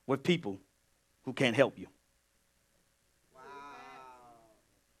time with people who can't help you.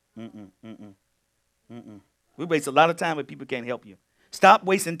 Wow. We waste a lot of time with people who can't help you. Stop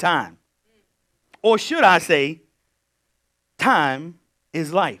wasting time. Or should I say, time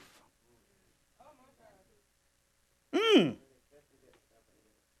is life.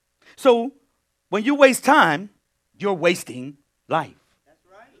 So when you waste time, you're wasting life. That's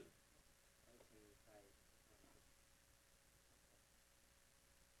right.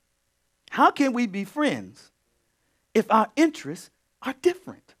 How can we be friends if our interests are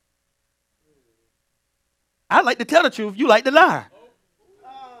different? I like to tell the truth. You like to lie.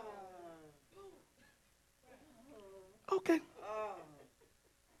 Okay. Oh,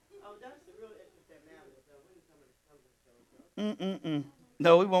 that's the real interest that matters. When you come to the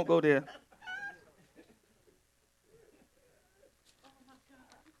No, we won't go there.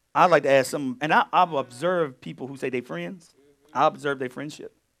 I like to ask some, and I've observed people who say they're friends. I observe their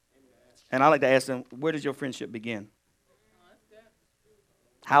friendship. And I like to ask them, where does your friendship begin?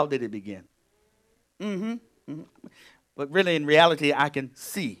 How did it begin? But really, in reality, I can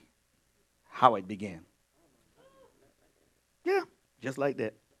see how it began. Yeah, just like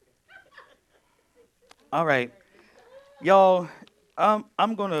that. All right. Y'all,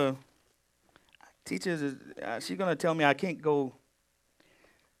 I'm going to, teachers, she's going to tell me I can't go.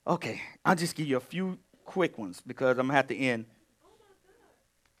 Okay, I'll just give you a few quick ones because I'm going to have to end.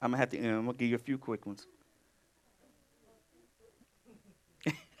 I'm going to give you a few quick ones.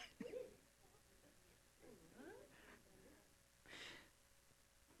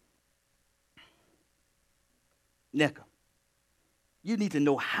 Necker, you need to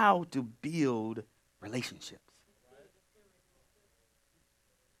know how to build relationships.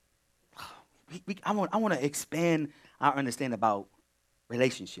 I want to expand our understanding about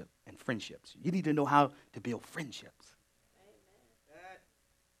relationship and friendships. You need to know how to build friendships.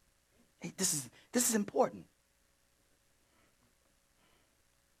 Hey, this is important.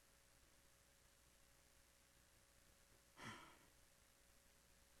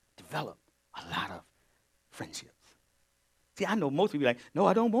 Develop a lot of friendships. See, I know most people are like, no,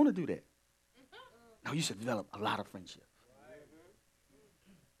 I don't want to do that. No, you should develop a lot of friendships.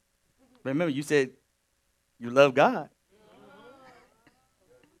 But remember, you said you love God.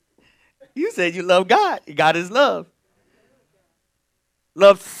 You said you love God. God is love.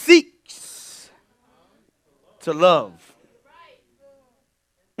 Love seeks to love.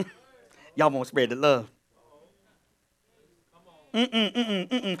 Y'all won't spread the love.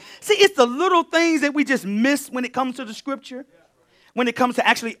 See, it's the little things that we just miss when it comes to the scripture, when it comes to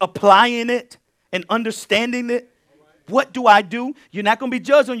actually applying it and understanding it. What do I do? You're not going to be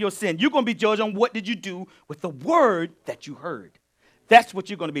judged on your sin. You're going to be judged on what did you do with the word that you heard. That's what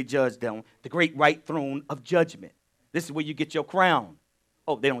you're going to be judged on, the great white throne of judgment. This is where you get your crown.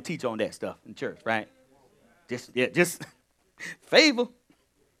 Oh, they don't teach on that stuff in church, right? Just favor.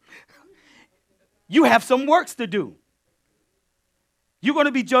 You have some works to do. You're going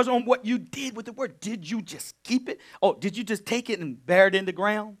to be judged on what you did with the word. Did you just keep it? Oh, did you just take it and bury it in the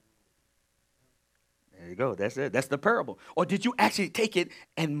ground? There you go. That's it. That's the parable. Or did you actually take it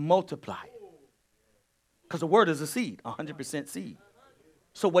and multiply it? Because the word is a seed, 100% seed.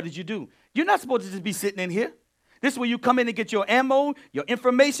 So what did you do? You're not supposed to just be sitting in here. This is where you come in and get your ammo, your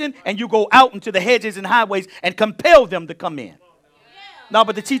information, and you go out into the hedges and highways and compel them to come in. No,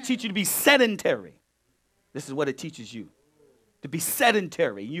 but the teach you to be sedentary. This is what it teaches you. To be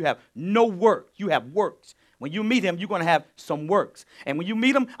sedentary. You have no work. You have works. When you meet him, you're going to have some works. And when you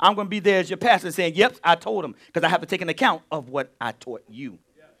meet him, I'm going to be there as your pastor saying, yep, I told him. Because I have to take an account of what I taught you.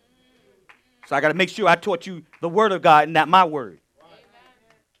 So I got to make sure I taught you the word of God and not my word.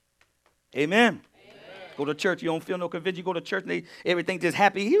 Amen. Go to church, you don't feel no conviction. You go to church and everything just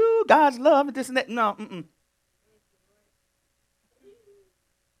happy. God's love and this and that. No,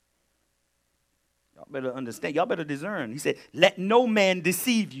 Y'all better understand. Y'all better discern. He said, let no man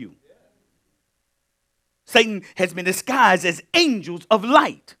deceive you. Satan has been disguised as angels of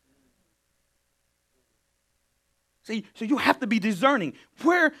light. See, so you have to be discerning.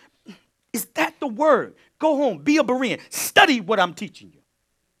 Where is that the word? Go home, be a Berean. Study what I'm teaching you.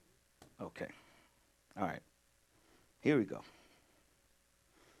 Okay. All right. Here we go.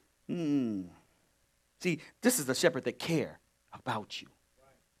 See, this is a shepherd that care about you.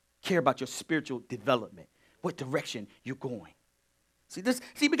 Care about your spiritual development. What direction you're going. See,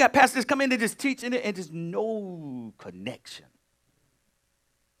 we got pastors come in and just teaching it and there's no connection.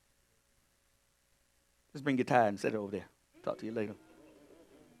 Just bring your tie and set it over there. Talk to you later.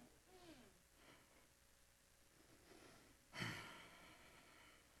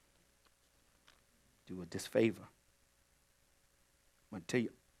 Do a disfavor. I'm going to tell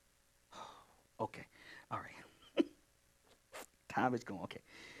you. Okay. All right. Time is going. Okay.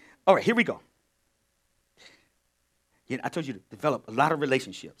 All right, here we go. I told you to develop a lot of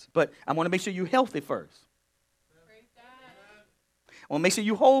relationships, but I want to make sure you're healthy first. I want to make sure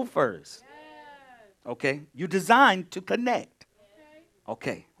you whole first. Okay? You're designed to connect.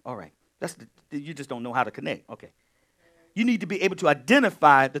 Okay. All right. You just don't know how to connect. Okay. You need to be able to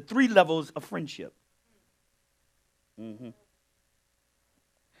identify the 3 levels of friendship.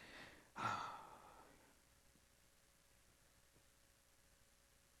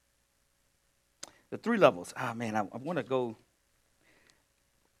 The 3 levels. Man, I want to go.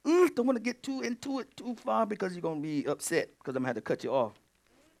 Don't want to get too into it too far because you're going to be upset because I'm going to have to cut you off.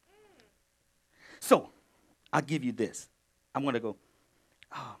 So, I'll give you this. I'm going to go.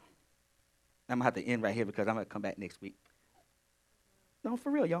 I'm going to have to end right here because I'm going to come back next week. No,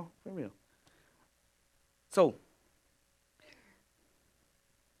 for real, y'all. For real. So,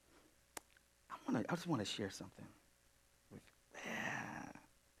 I just want to share something with you.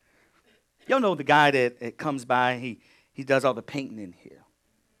 Y'all know the guy that comes by, he does all the painting in here.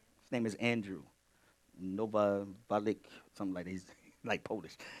 His name is Andrew. Novalik, something like that. He's like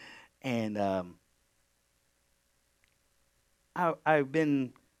Polish. And I've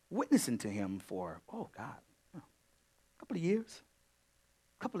been witnessing to him for, a couple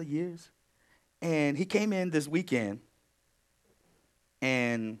of years. And he came in this weekend,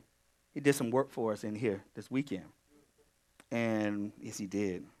 and he did some work for us in here this weekend. And yes, he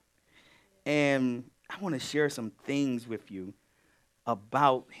did. And I want to share some things with you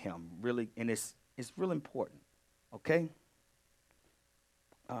about him, really, and it's real important, okay?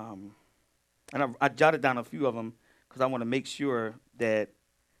 And I jotted down a few of them because I want to make sure that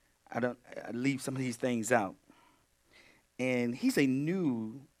I leave some of these things out. And he's a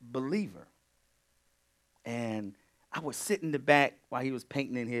new believer. And I would sit in the back while he was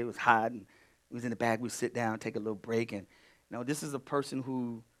painting in here. It was hot, and he was in the back. We'd sit down, take a little break. And, this is a person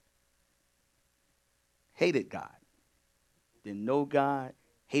who hated God, didn't know God,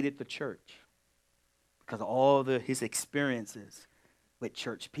 hated the church because of all his experiences with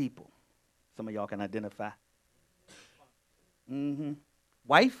church people. Some of y'all can identify.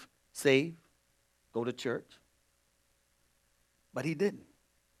 Wife, saved, go to church. But he didn't.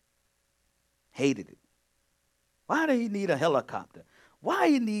 Hated it. Why do he need a helicopter? Why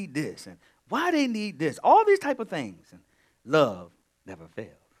he need this? And why they need this? All these type of things. And love never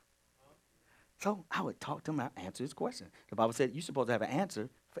fails. So I would talk to him, I answer his question. The Bible said you're supposed to have an answer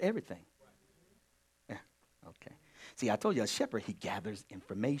for everything. Yeah, okay. See, I told you a shepherd, he gathers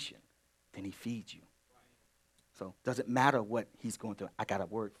information, then he feeds you. So it doesn't matter what he's going through. I got a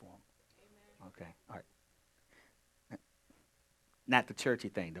word for him. Okay, all right. Not the churchy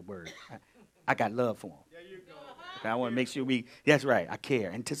thing, the word. I got love for him. There you go. Okay, I want to make sure that's right, I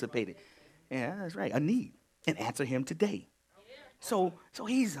care, anticipate it. Yeah, that's right, a need. And answer him today. So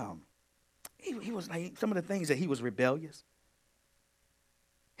he's, he was like, some of the things that he was rebellious.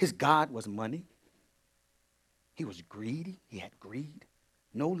 His God was money. He was greedy. He had greed,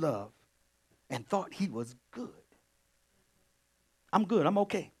 no love, and thought he was good. I'm good. I'm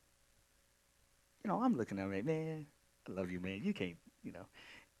okay. I'm looking at him like, man, I love you, man. You can't,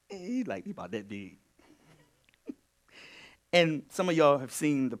 he about that big. And some of y'all have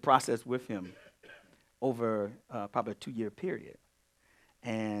seen the process with him over probably a 2-year period.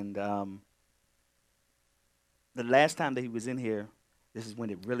 And the last time that he was in here, this is when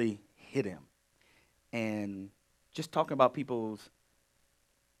it really hit him. And just talking about people's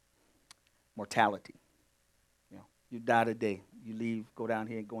mortality. You die today. You leave, go down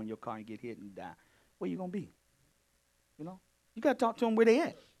here and go in your car and get hit and die. Where you going to be? You got to talk to them where they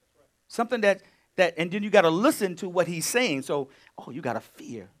at. Something that, and then you got to listen to what he's saying. So, you got a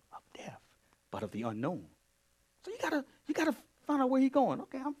fear of death, but of the unknown. So you gotta find out where he's going.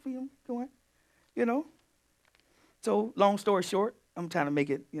 Okay, I'm feeling going, So long story short, I'm trying to make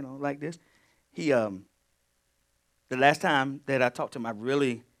it, like this. He, the last time that I talked to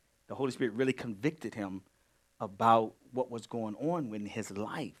him, the Holy Spirit really convicted him about what was going on in his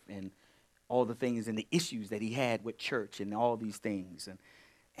life and all the things and the issues that he had with church and all these things.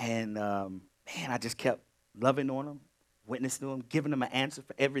 And man, I just kept loving on him, witnessing to him, giving him an answer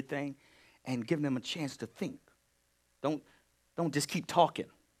for everything, and giving him a chance to think. Don't just keep talking.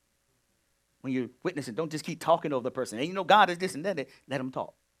 When you're witnessing, don't just keep talking over the person. And God is this and that. Let him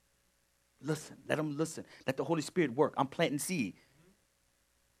talk. Listen. Let him listen. Let the Holy Spirit work. I'm planting seed.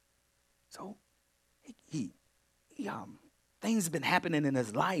 So he things have been happening in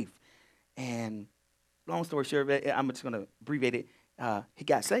his life. And long story short, I'm just going to abbreviate it. He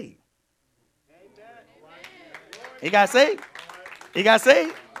got saved. He got saved. He got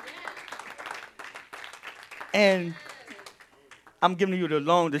saved. And I'm giving you the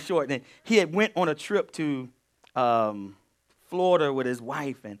long, the short. And he had went on a trip to Florida with his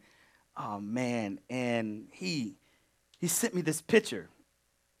wife, and and he sent me this picture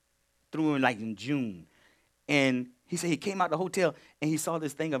through in June, and he said he came out the hotel and he saw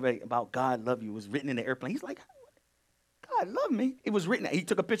this thing about God love you. It was written in the airplane. He's like, God love me. It was written. He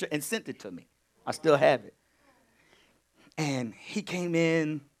took a picture and sent it to me. I still have it. And he came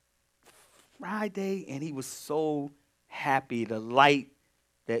in Friday, and he was so happy, the light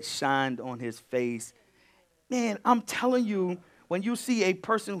that shined on his face. Man, I'm telling you, when you see a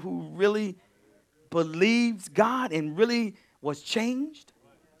person who really believes God and really was changed,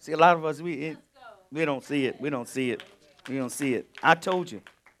 see, a lot of us, we don't see it. We don't see it. We don't see it. I told you.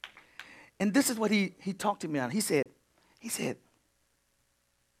 And this is what he talked to me on. He said, I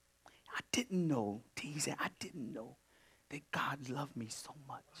didn't know that God loved me so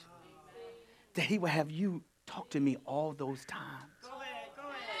much that he would have you talk to me all those times. Go ahead.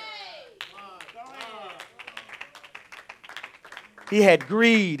 He had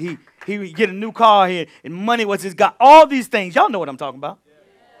greed. He would get a new car here, and money was his God. All these things. Y'all know what I'm talking about.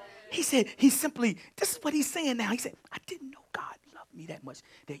 He said, this is what he's saying now. He said, I didn't know God loved me that much,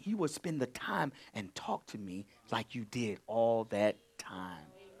 that you would spend the time and talk to me like you did all that time.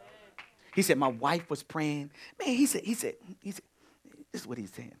 He said, my wife was praying. Man, he said, this is what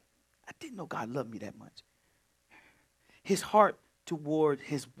he's saying. I didn't know God loved me that much. His heart toward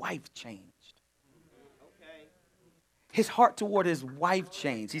his wife changed. Okay. His heart toward his wife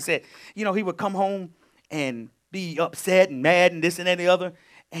changed. He said, he would come home and be upset and mad and this and that and the other.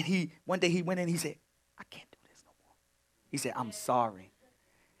 And one day he went in and he said, I can't do this no more. He said, I'm sorry.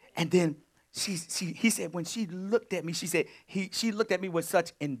 And then he said, when she looked at me, she looked at me with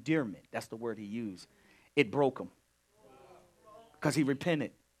such endearment. That's the word he used. It broke him. Because he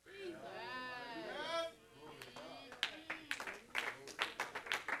repented.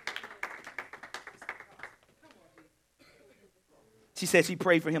 She said she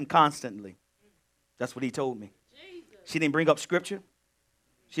prayed for him constantly. That's what he told me. She didn't bring up scripture.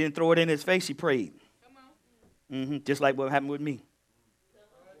 She didn't throw it in his face. She prayed. Just like what happened with me.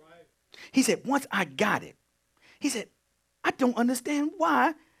 He said, once I got it, he said, I don't understand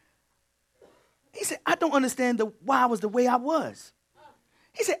why. He said, I don't understand why I was the way I was.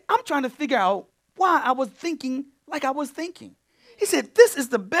 He said, I'm trying to figure out why I was thinking like I was thinking. He said, this is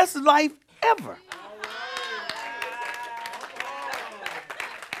the best life ever.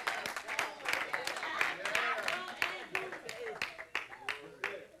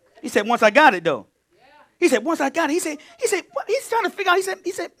 He said, once I got it, though. He said, once I got it, he said, what? He's trying to figure out, he said,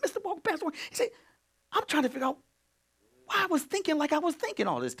 Mr. Walker, Pastor, he said, I'm trying to figure out why I was thinking like I was thinking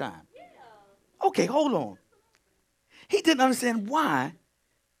all this time. Okay, hold on. He didn't understand why.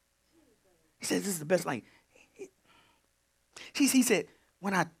 He said, this is the best life. He said,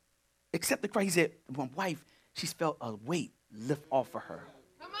 when I accepted Christ, he said, my wife, she felt a weight lift off of her.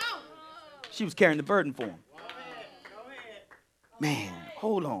 Come on. She was carrying the burden for him. Man,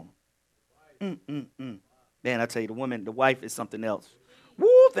 hold on. Man, I tell you, the wife is something else. Woo,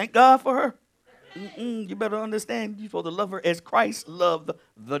 thank God for her. You better understand, you're supposed to love her as Christ loved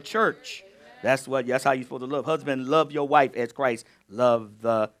the church. That's how you're supposed to love. Husband, love your wife as Christ loved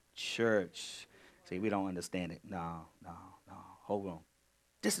the church. See, we don't understand it. No. Hold on.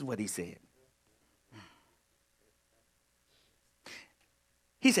 This is what he said.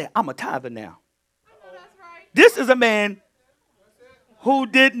 He said, I'm a tither now. This is a man who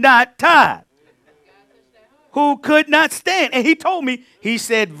did not tithe, who could not stand. And he told me, he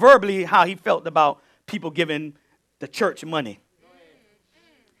said verbally how he felt about people giving the church money.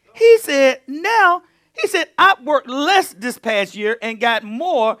 He said, I worked less this past year and got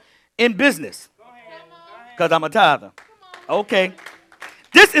more in business because I'm a tither. Okay.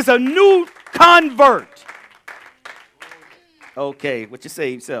 This is a new convert. Okay, what you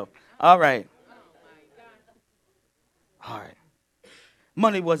say yourself? All right.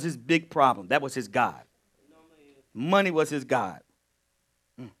 Money was his big problem. That was his God. Money was his God.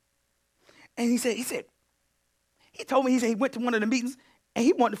 And he told me, he went to one of the meetings and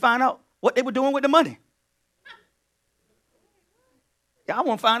he wanted to find out what they were doing with the money. Yeah, I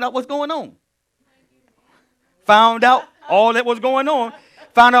want to find out what's going on. Found out all that was going on.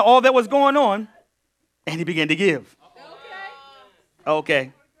 And he began to give.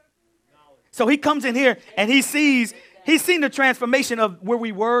 Okay. So he comes in here and he's seen the transformation of where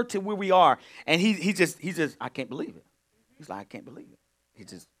we were to where we are. And he just, I can't believe it. He's like, I can't believe it. He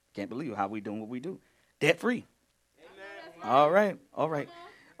just can't believe how we doing what we do. Debt free. All right. Hold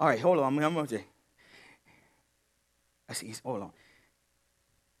on. I'm going to say. Hold on.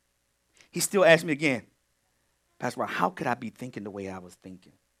 He still asked me again, Pastor, how could I be thinking the way I was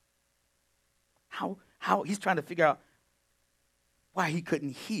thinking? How he's trying to figure out why he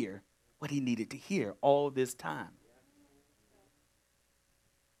couldn't hear what he needed to hear all this time.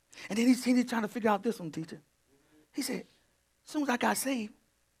 And then he's trying to figure out this one, teacher. He said, as soon as I got saved,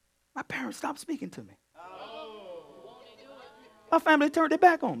 my parents stopped speaking to me. My family turned their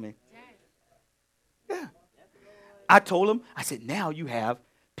back on me. Yeah. I told him, I said, now you have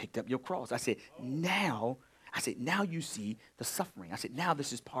picked up your cross. I said, now you see the suffering. I said, now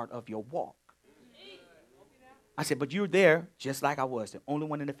this is part of your walk. I said, but you're there just like I was, the only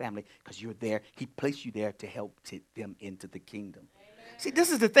one in the family, because you're there. He placed you there to help take them into the kingdom. Amen. See,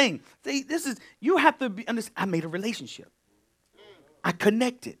 this is the thing. See, you have to be understand. I made a relationship. I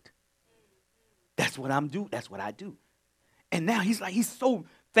connected. That's what I'm do. That's what I do. And now he's so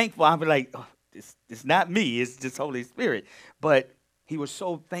thankful. I'm like, oh, it's not me. It's just Holy Spirit. But he was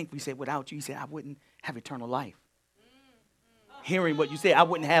so thankful. He said, without you, he said, I wouldn't have eternal life. Hearing what you said, I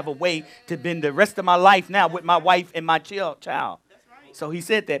wouldn't have a way to spend the rest of my life now with my wife and my child. That's right. So he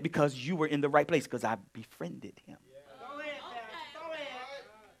said that because you were in the right place, because I befriended him.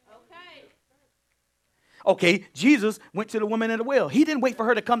 Okay, Jesus went to the woman at the well. He didn't wait for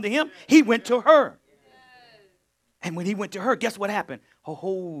her to come to him. He went to her. And when he went to her, guess what happened? Her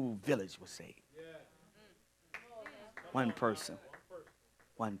whole village was saved. One person.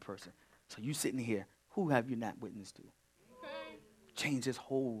 So you sitting here, who have you not witnessed to? Change his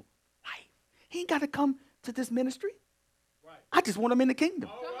whole life. He ain't got to come to this ministry. I just want him in the kingdom.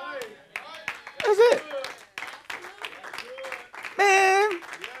 That's it. Man,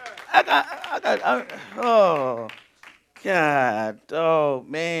 oh, God. Oh,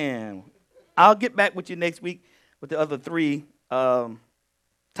 man. I'll get back with you next week with the other 3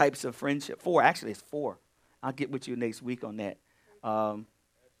 types of friendship. 4, actually, it's 4. I'll get with you next week on that.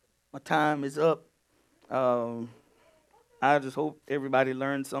 My time is up. I just hope everybody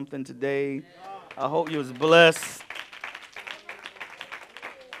learned something today. I hope you was blessed.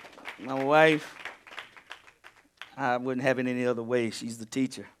 My wife, I wouldn't have it any other way. She's the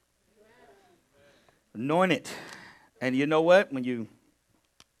teacher. Anointed. And you know what? When you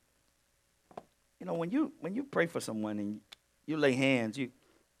pray for someone and you lay hands,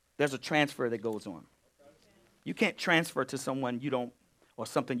 there's a transfer that goes on. You can't transfer to someone you don't, or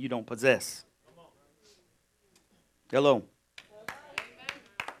something you don't possess. Hello.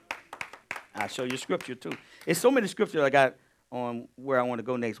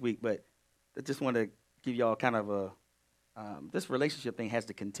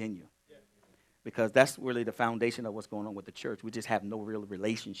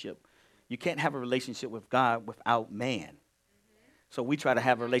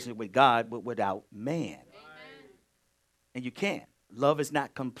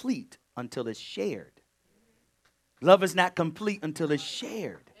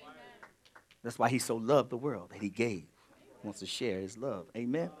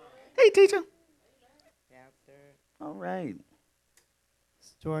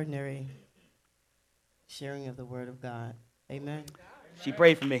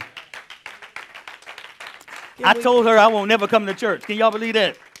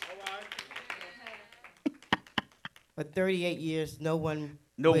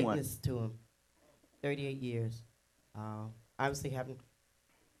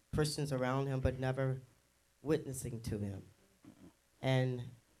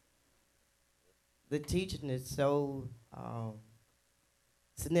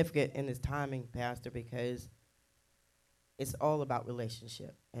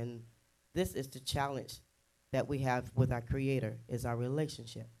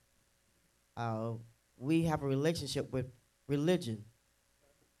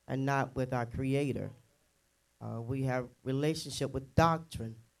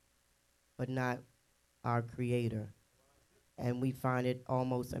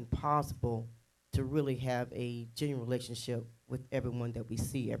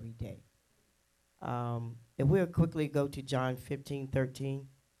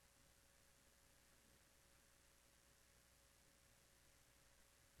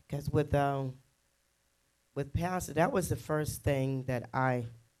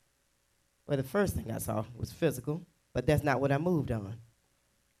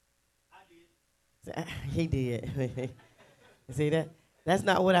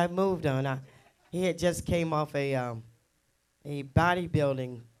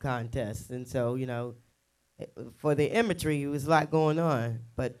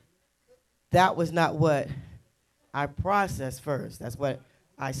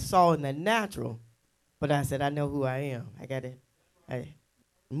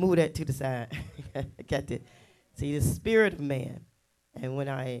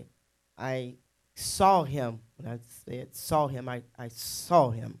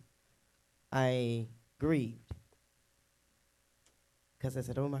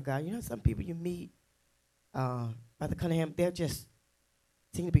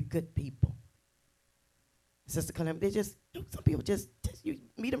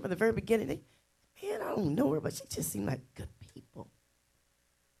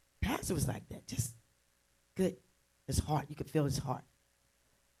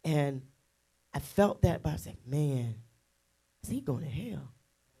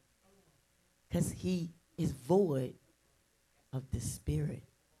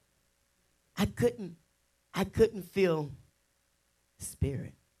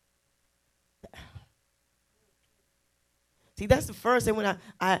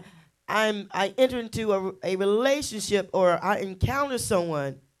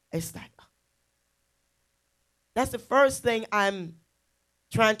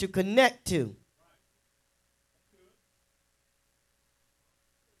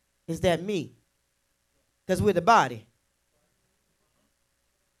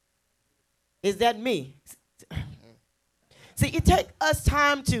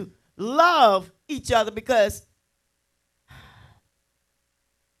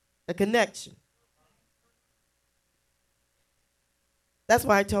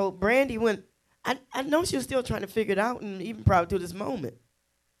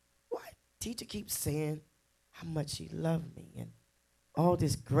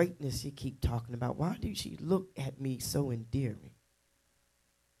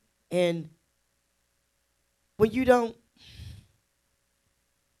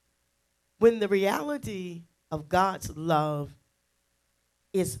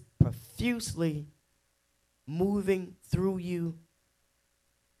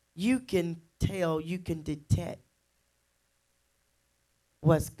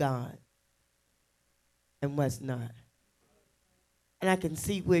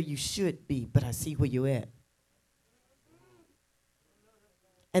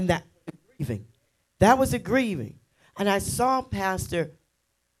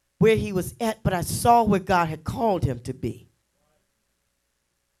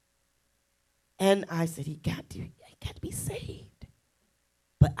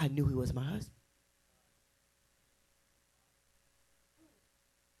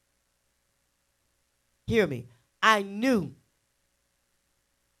 hear me, I knew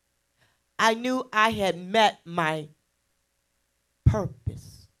I had met my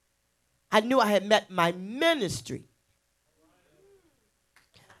purpose. I knew I had met my ministry.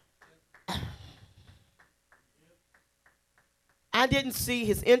 I didn't see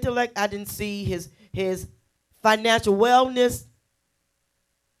his intellect. I didn't see his financial wellness.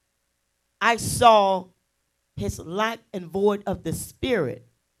 I saw his lack and void of the spirit.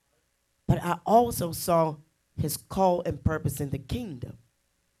 But I also saw his call and purpose in the kingdom.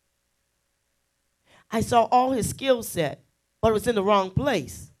 I saw all his skill set, but it was in the wrong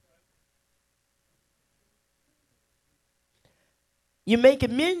place. You're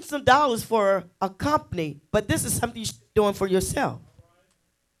making millions of dollars for a company, but this is something you're doing for yourself.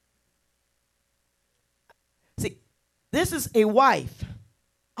 See, this is a wife.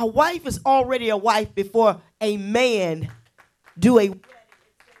 A wife is already a wife before a man do a.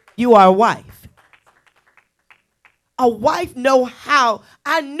 You are a wife. A wife know how.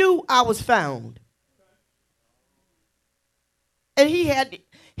 I knew I was found. And he hadn't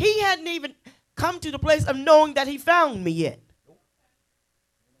even come to the place of knowing that he found me yet.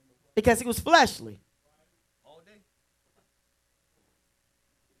 Because he was fleshly.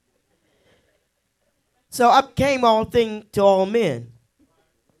 So I became all things to all men.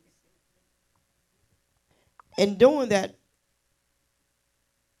 In doing that,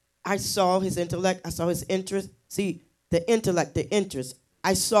 I saw his intellect. I saw his interest. See, the intellect, the interest.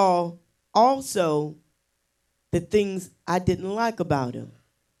 I saw also the things I didn't like about him.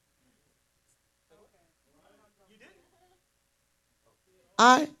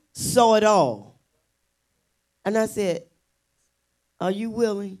 I saw it all. And I said, are you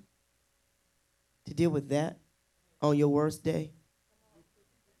willing to deal with that on your worst day?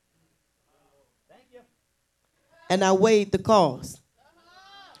 And I weighed the cost.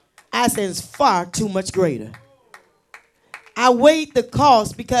 I said, it's far too much greater. I weighed the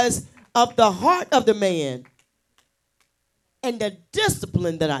cost because of the heart of the man and the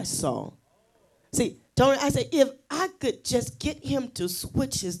discipline that I saw. See, Tony, I said, if I could just get him to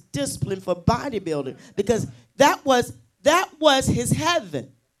switch his discipline for bodybuilding, because that was his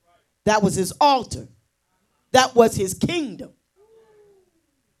heaven. That was his altar. That was his kingdom.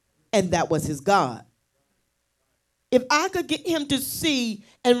 And that was his God. If I could get him to see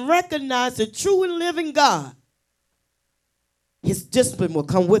and recognize the true and living God, his discipline will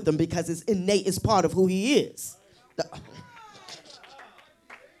come with him because it's innate, it's part of who he is.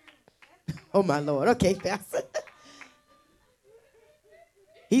 Oh, my Lord. Okay, Pastor.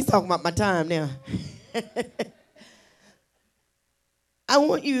 He's talking about my time now. I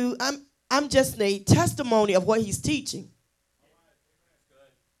want you, I'm just a testimony of what he's teaching.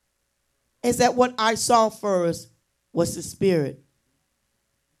 Is that what I saw first was the spirit.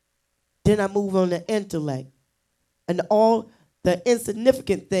 Then I move on to intellect. And all the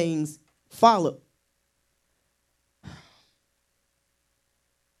insignificant things followed.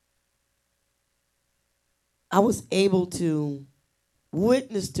 I was able to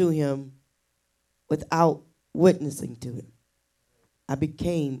witness to him without witnessing to him. I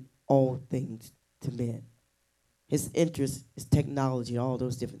became all things to men. His interest is technology, all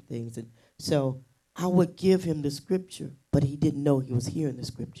those different things. And so I would give him the scripture, but he didn't know he was hearing the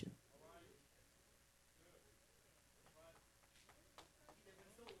scripture.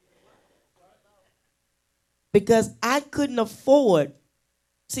 Because I couldn't afford.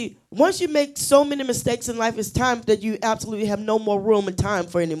 See, once you make so many mistakes in life, it's time that you absolutely have no more room and time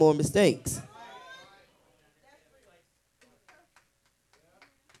for any more mistakes.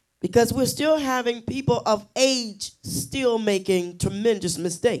 Because we're still having people of age still making tremendous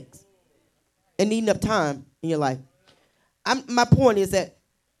mistakes and needing up time in your life. My point is that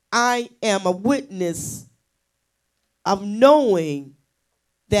I am a witness of knowing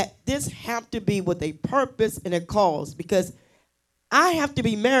that this have to be with a purpose and a cause, because I have to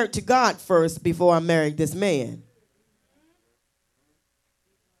be married to God first before I marry this man.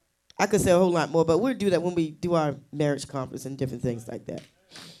 I could say a whole lot more, but we'll do that when we do our marriage conference and different things like that.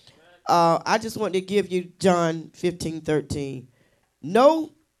 I just want to give you John 15:13.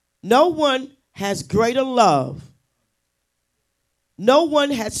 No one has greater love. No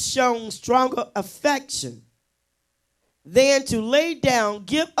one has shown stronger affection than to lay down,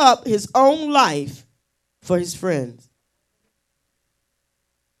 give up his own life for his friends.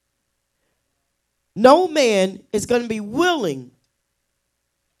 No man is going to be willing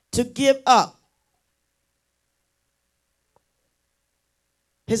to give up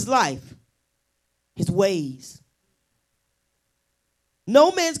his life, his ways.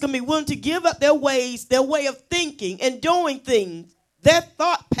 No man's going to be willing to give up their ways, their way of thinking and doing things, their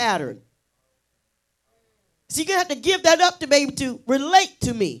thought pattern, So you're going to have to give that up to be able to relate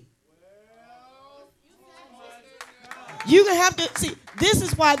to me. You're going to have to, see, this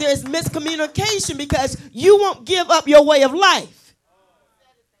is why there is miscommunication, because you won't give up your way of life,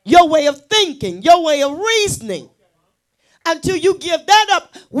 your way of thinking, your way of reasoning. Until you give that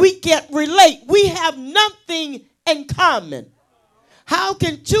up, we can't relate. We have nothing in common. How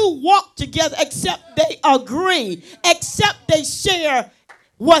can two walk together except they agree, except they share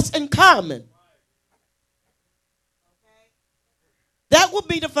what's in common? That will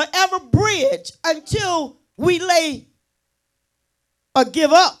be the forever bridge until we lay or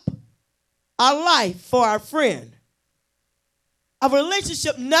give up our life for our friend. A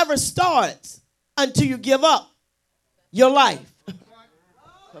relationship never starts until you give up your life.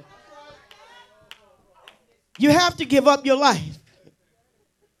 You have to give up your life.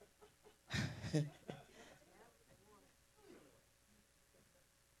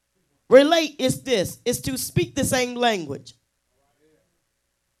 Relate is this, is to speak the same language.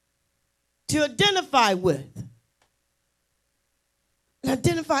 To identify with. And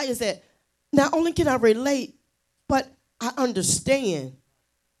identify is that not only can I relate, but I understand.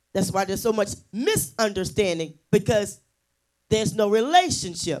 That's why there's so much misunderstanding, because there's no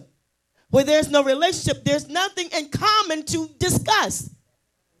relationship. Where there's no relationship, there's nothing in common to discuss.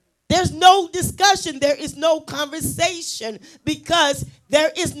 There's no discussion. There is no conversation because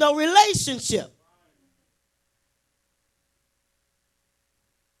there is no relationship.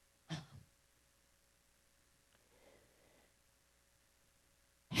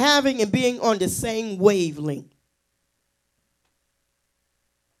 Having and being on the same wavelength.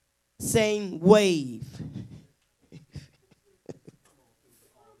 Same wave.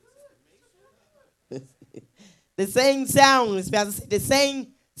 The same sound, the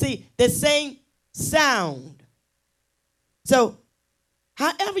same sound. So,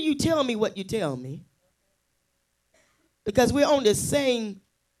 however you tell me what you tell me, because we're on the same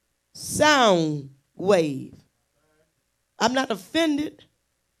sound wave. I'm not offended.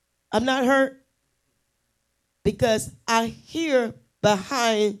 I'm not hurt, because I hear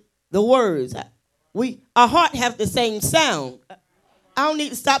behind the words. Our heart have the same sound. I don't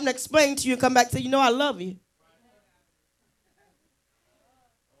need to stop and explain to you and come back and say, you know, I love you.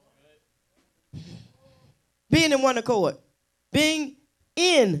 Being in one accord. Being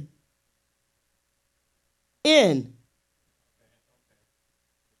in.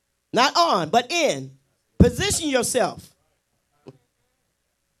 Not on, but in. Position yourself.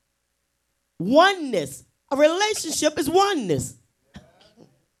 Oneness. A relationship is oneness.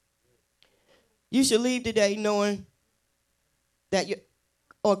 You should leave today knowing that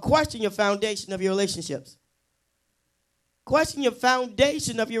or question your foundation of your relationships. Question your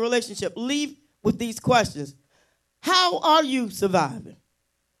foundation of your relationship. Leave with these questions. How are you surviving?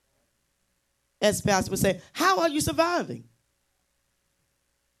 As Pastor would say, how are you surviving?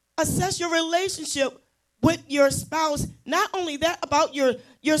 Assess your relationship with your spouse. Not only that, about your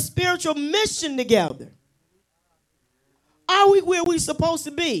spiritual mission together. Are we where we're supposed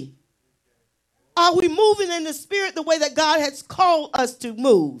to be? Are we moving in the spirit the way that God has called us to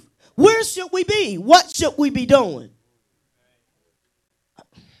move? Where should we be? What should we be doing?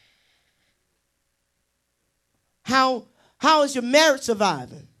 How is your marriage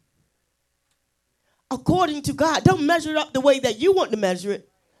surviving? According to God. Don't measure it up the way that you want to measure it.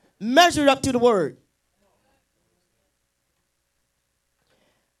 Measure it up to the word.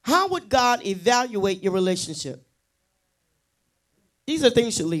 How would God evaluate your relationship? These are things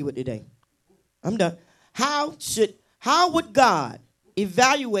you should leave with today. I'm done. How would God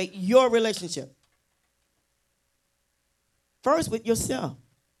evaluate your relationship? First, with yourself.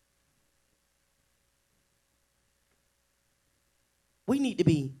 We need to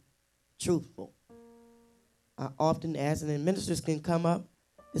be truthful. I often ask, and then ministers can come up.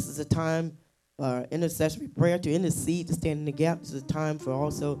 This is a time for intercessory prayer, to intercede, to stand in the gap. This is a time for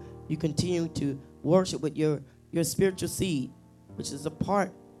also you continue to worship with your spiritual seed, which is a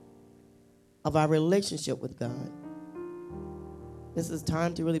part of our relationship with God. This is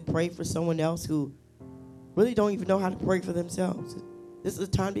time to really pray for someone else who really don't even know how to pray for themselves. This is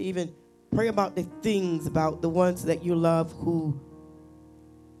a time to even pray about the things, about the ones that you love who,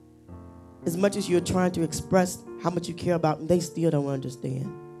 as much as you're trying to express how much you care about them, they still don't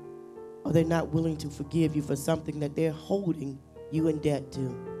understand. Or they're not willing to forgive you for something that they're holding you in debt to.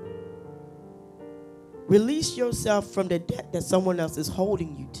 Release yourself from the debt that someone else is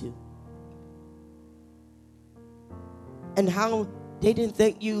holding you to. And how they didn't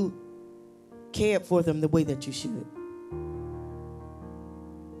think you cared for them the way that you should.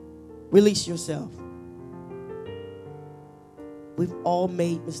 Release yourself. We've all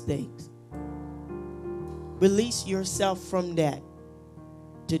made mistakes. Release yourself from that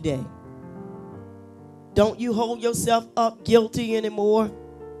today. Don't you hold yourself up guilty anymore.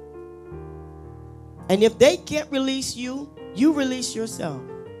 And if they can't release you, you release yourself.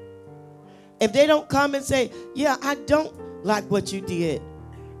 If they don't come and say, yeah, I don't like what you did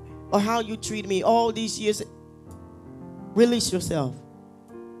or how you treated me all these years, release yourself.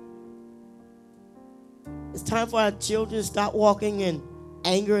 It's time for our children to stop walking in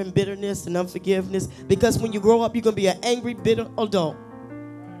anger and bitterness and unforgiveness, because when you grow up, you're going to be an angry, bitter adult.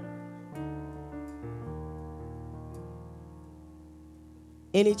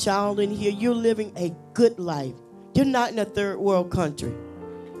 Any child in here, you're living a good life. You're not in a third world country.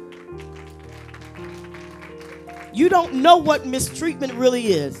 You don't know what mistreatment really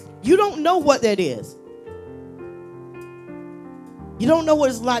is. You don't know what that is. You don't know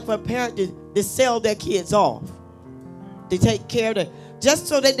what it's like for a parent to sell their kids off. They take care of them just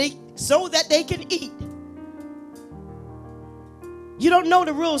so that they can eat. You don't know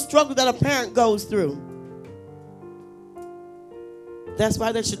the real struggle that a parent goes through. That's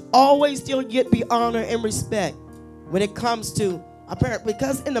why there should always still be honor and respect when it comes to a parent.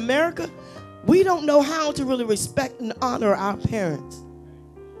 Because in America, we don't know how to really respect and honor our parents.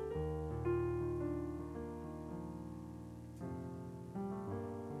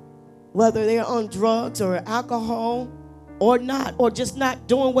 Whether they're on drugs or alcohol or not, or just not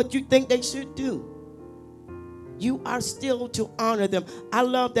doing what you think they should do, you are still to honor them. I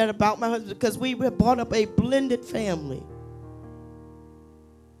love that about my husband, because we were brought up a blended family.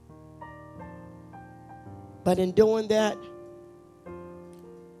 But in doing that,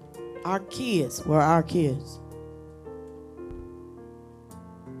 our kids were our kids.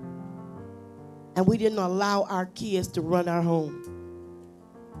 And we didn't allow our kids to run our home.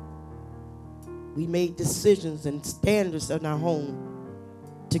 We made decisions and standards in our home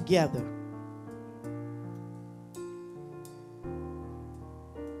together.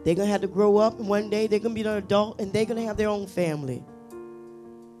 They're going to have to grow up, and one day they're going to be an adult, and they're going to have their own family.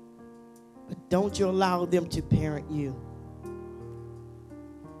 But don't you allow them to parent you.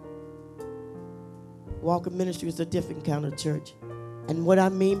 Walker Ministries is a different kind of church. And what I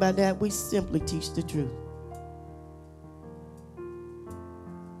mean by that, we simply teach the truth.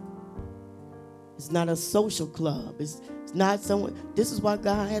 It's not a social club. It's not someone. This is why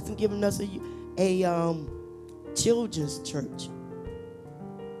God hasn't given us a children's church,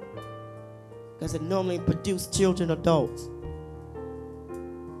 because it normally produces children, adults.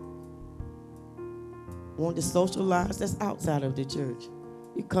 Want to socialize? That's outside of the church.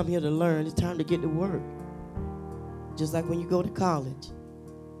 You come here to learn. It's time to get to work. Just like when you go to college.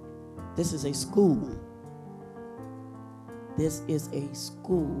 This is a school. This is a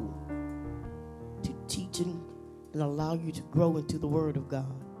school to teach and allow you to grow into the Word of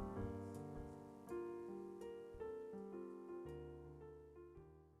God.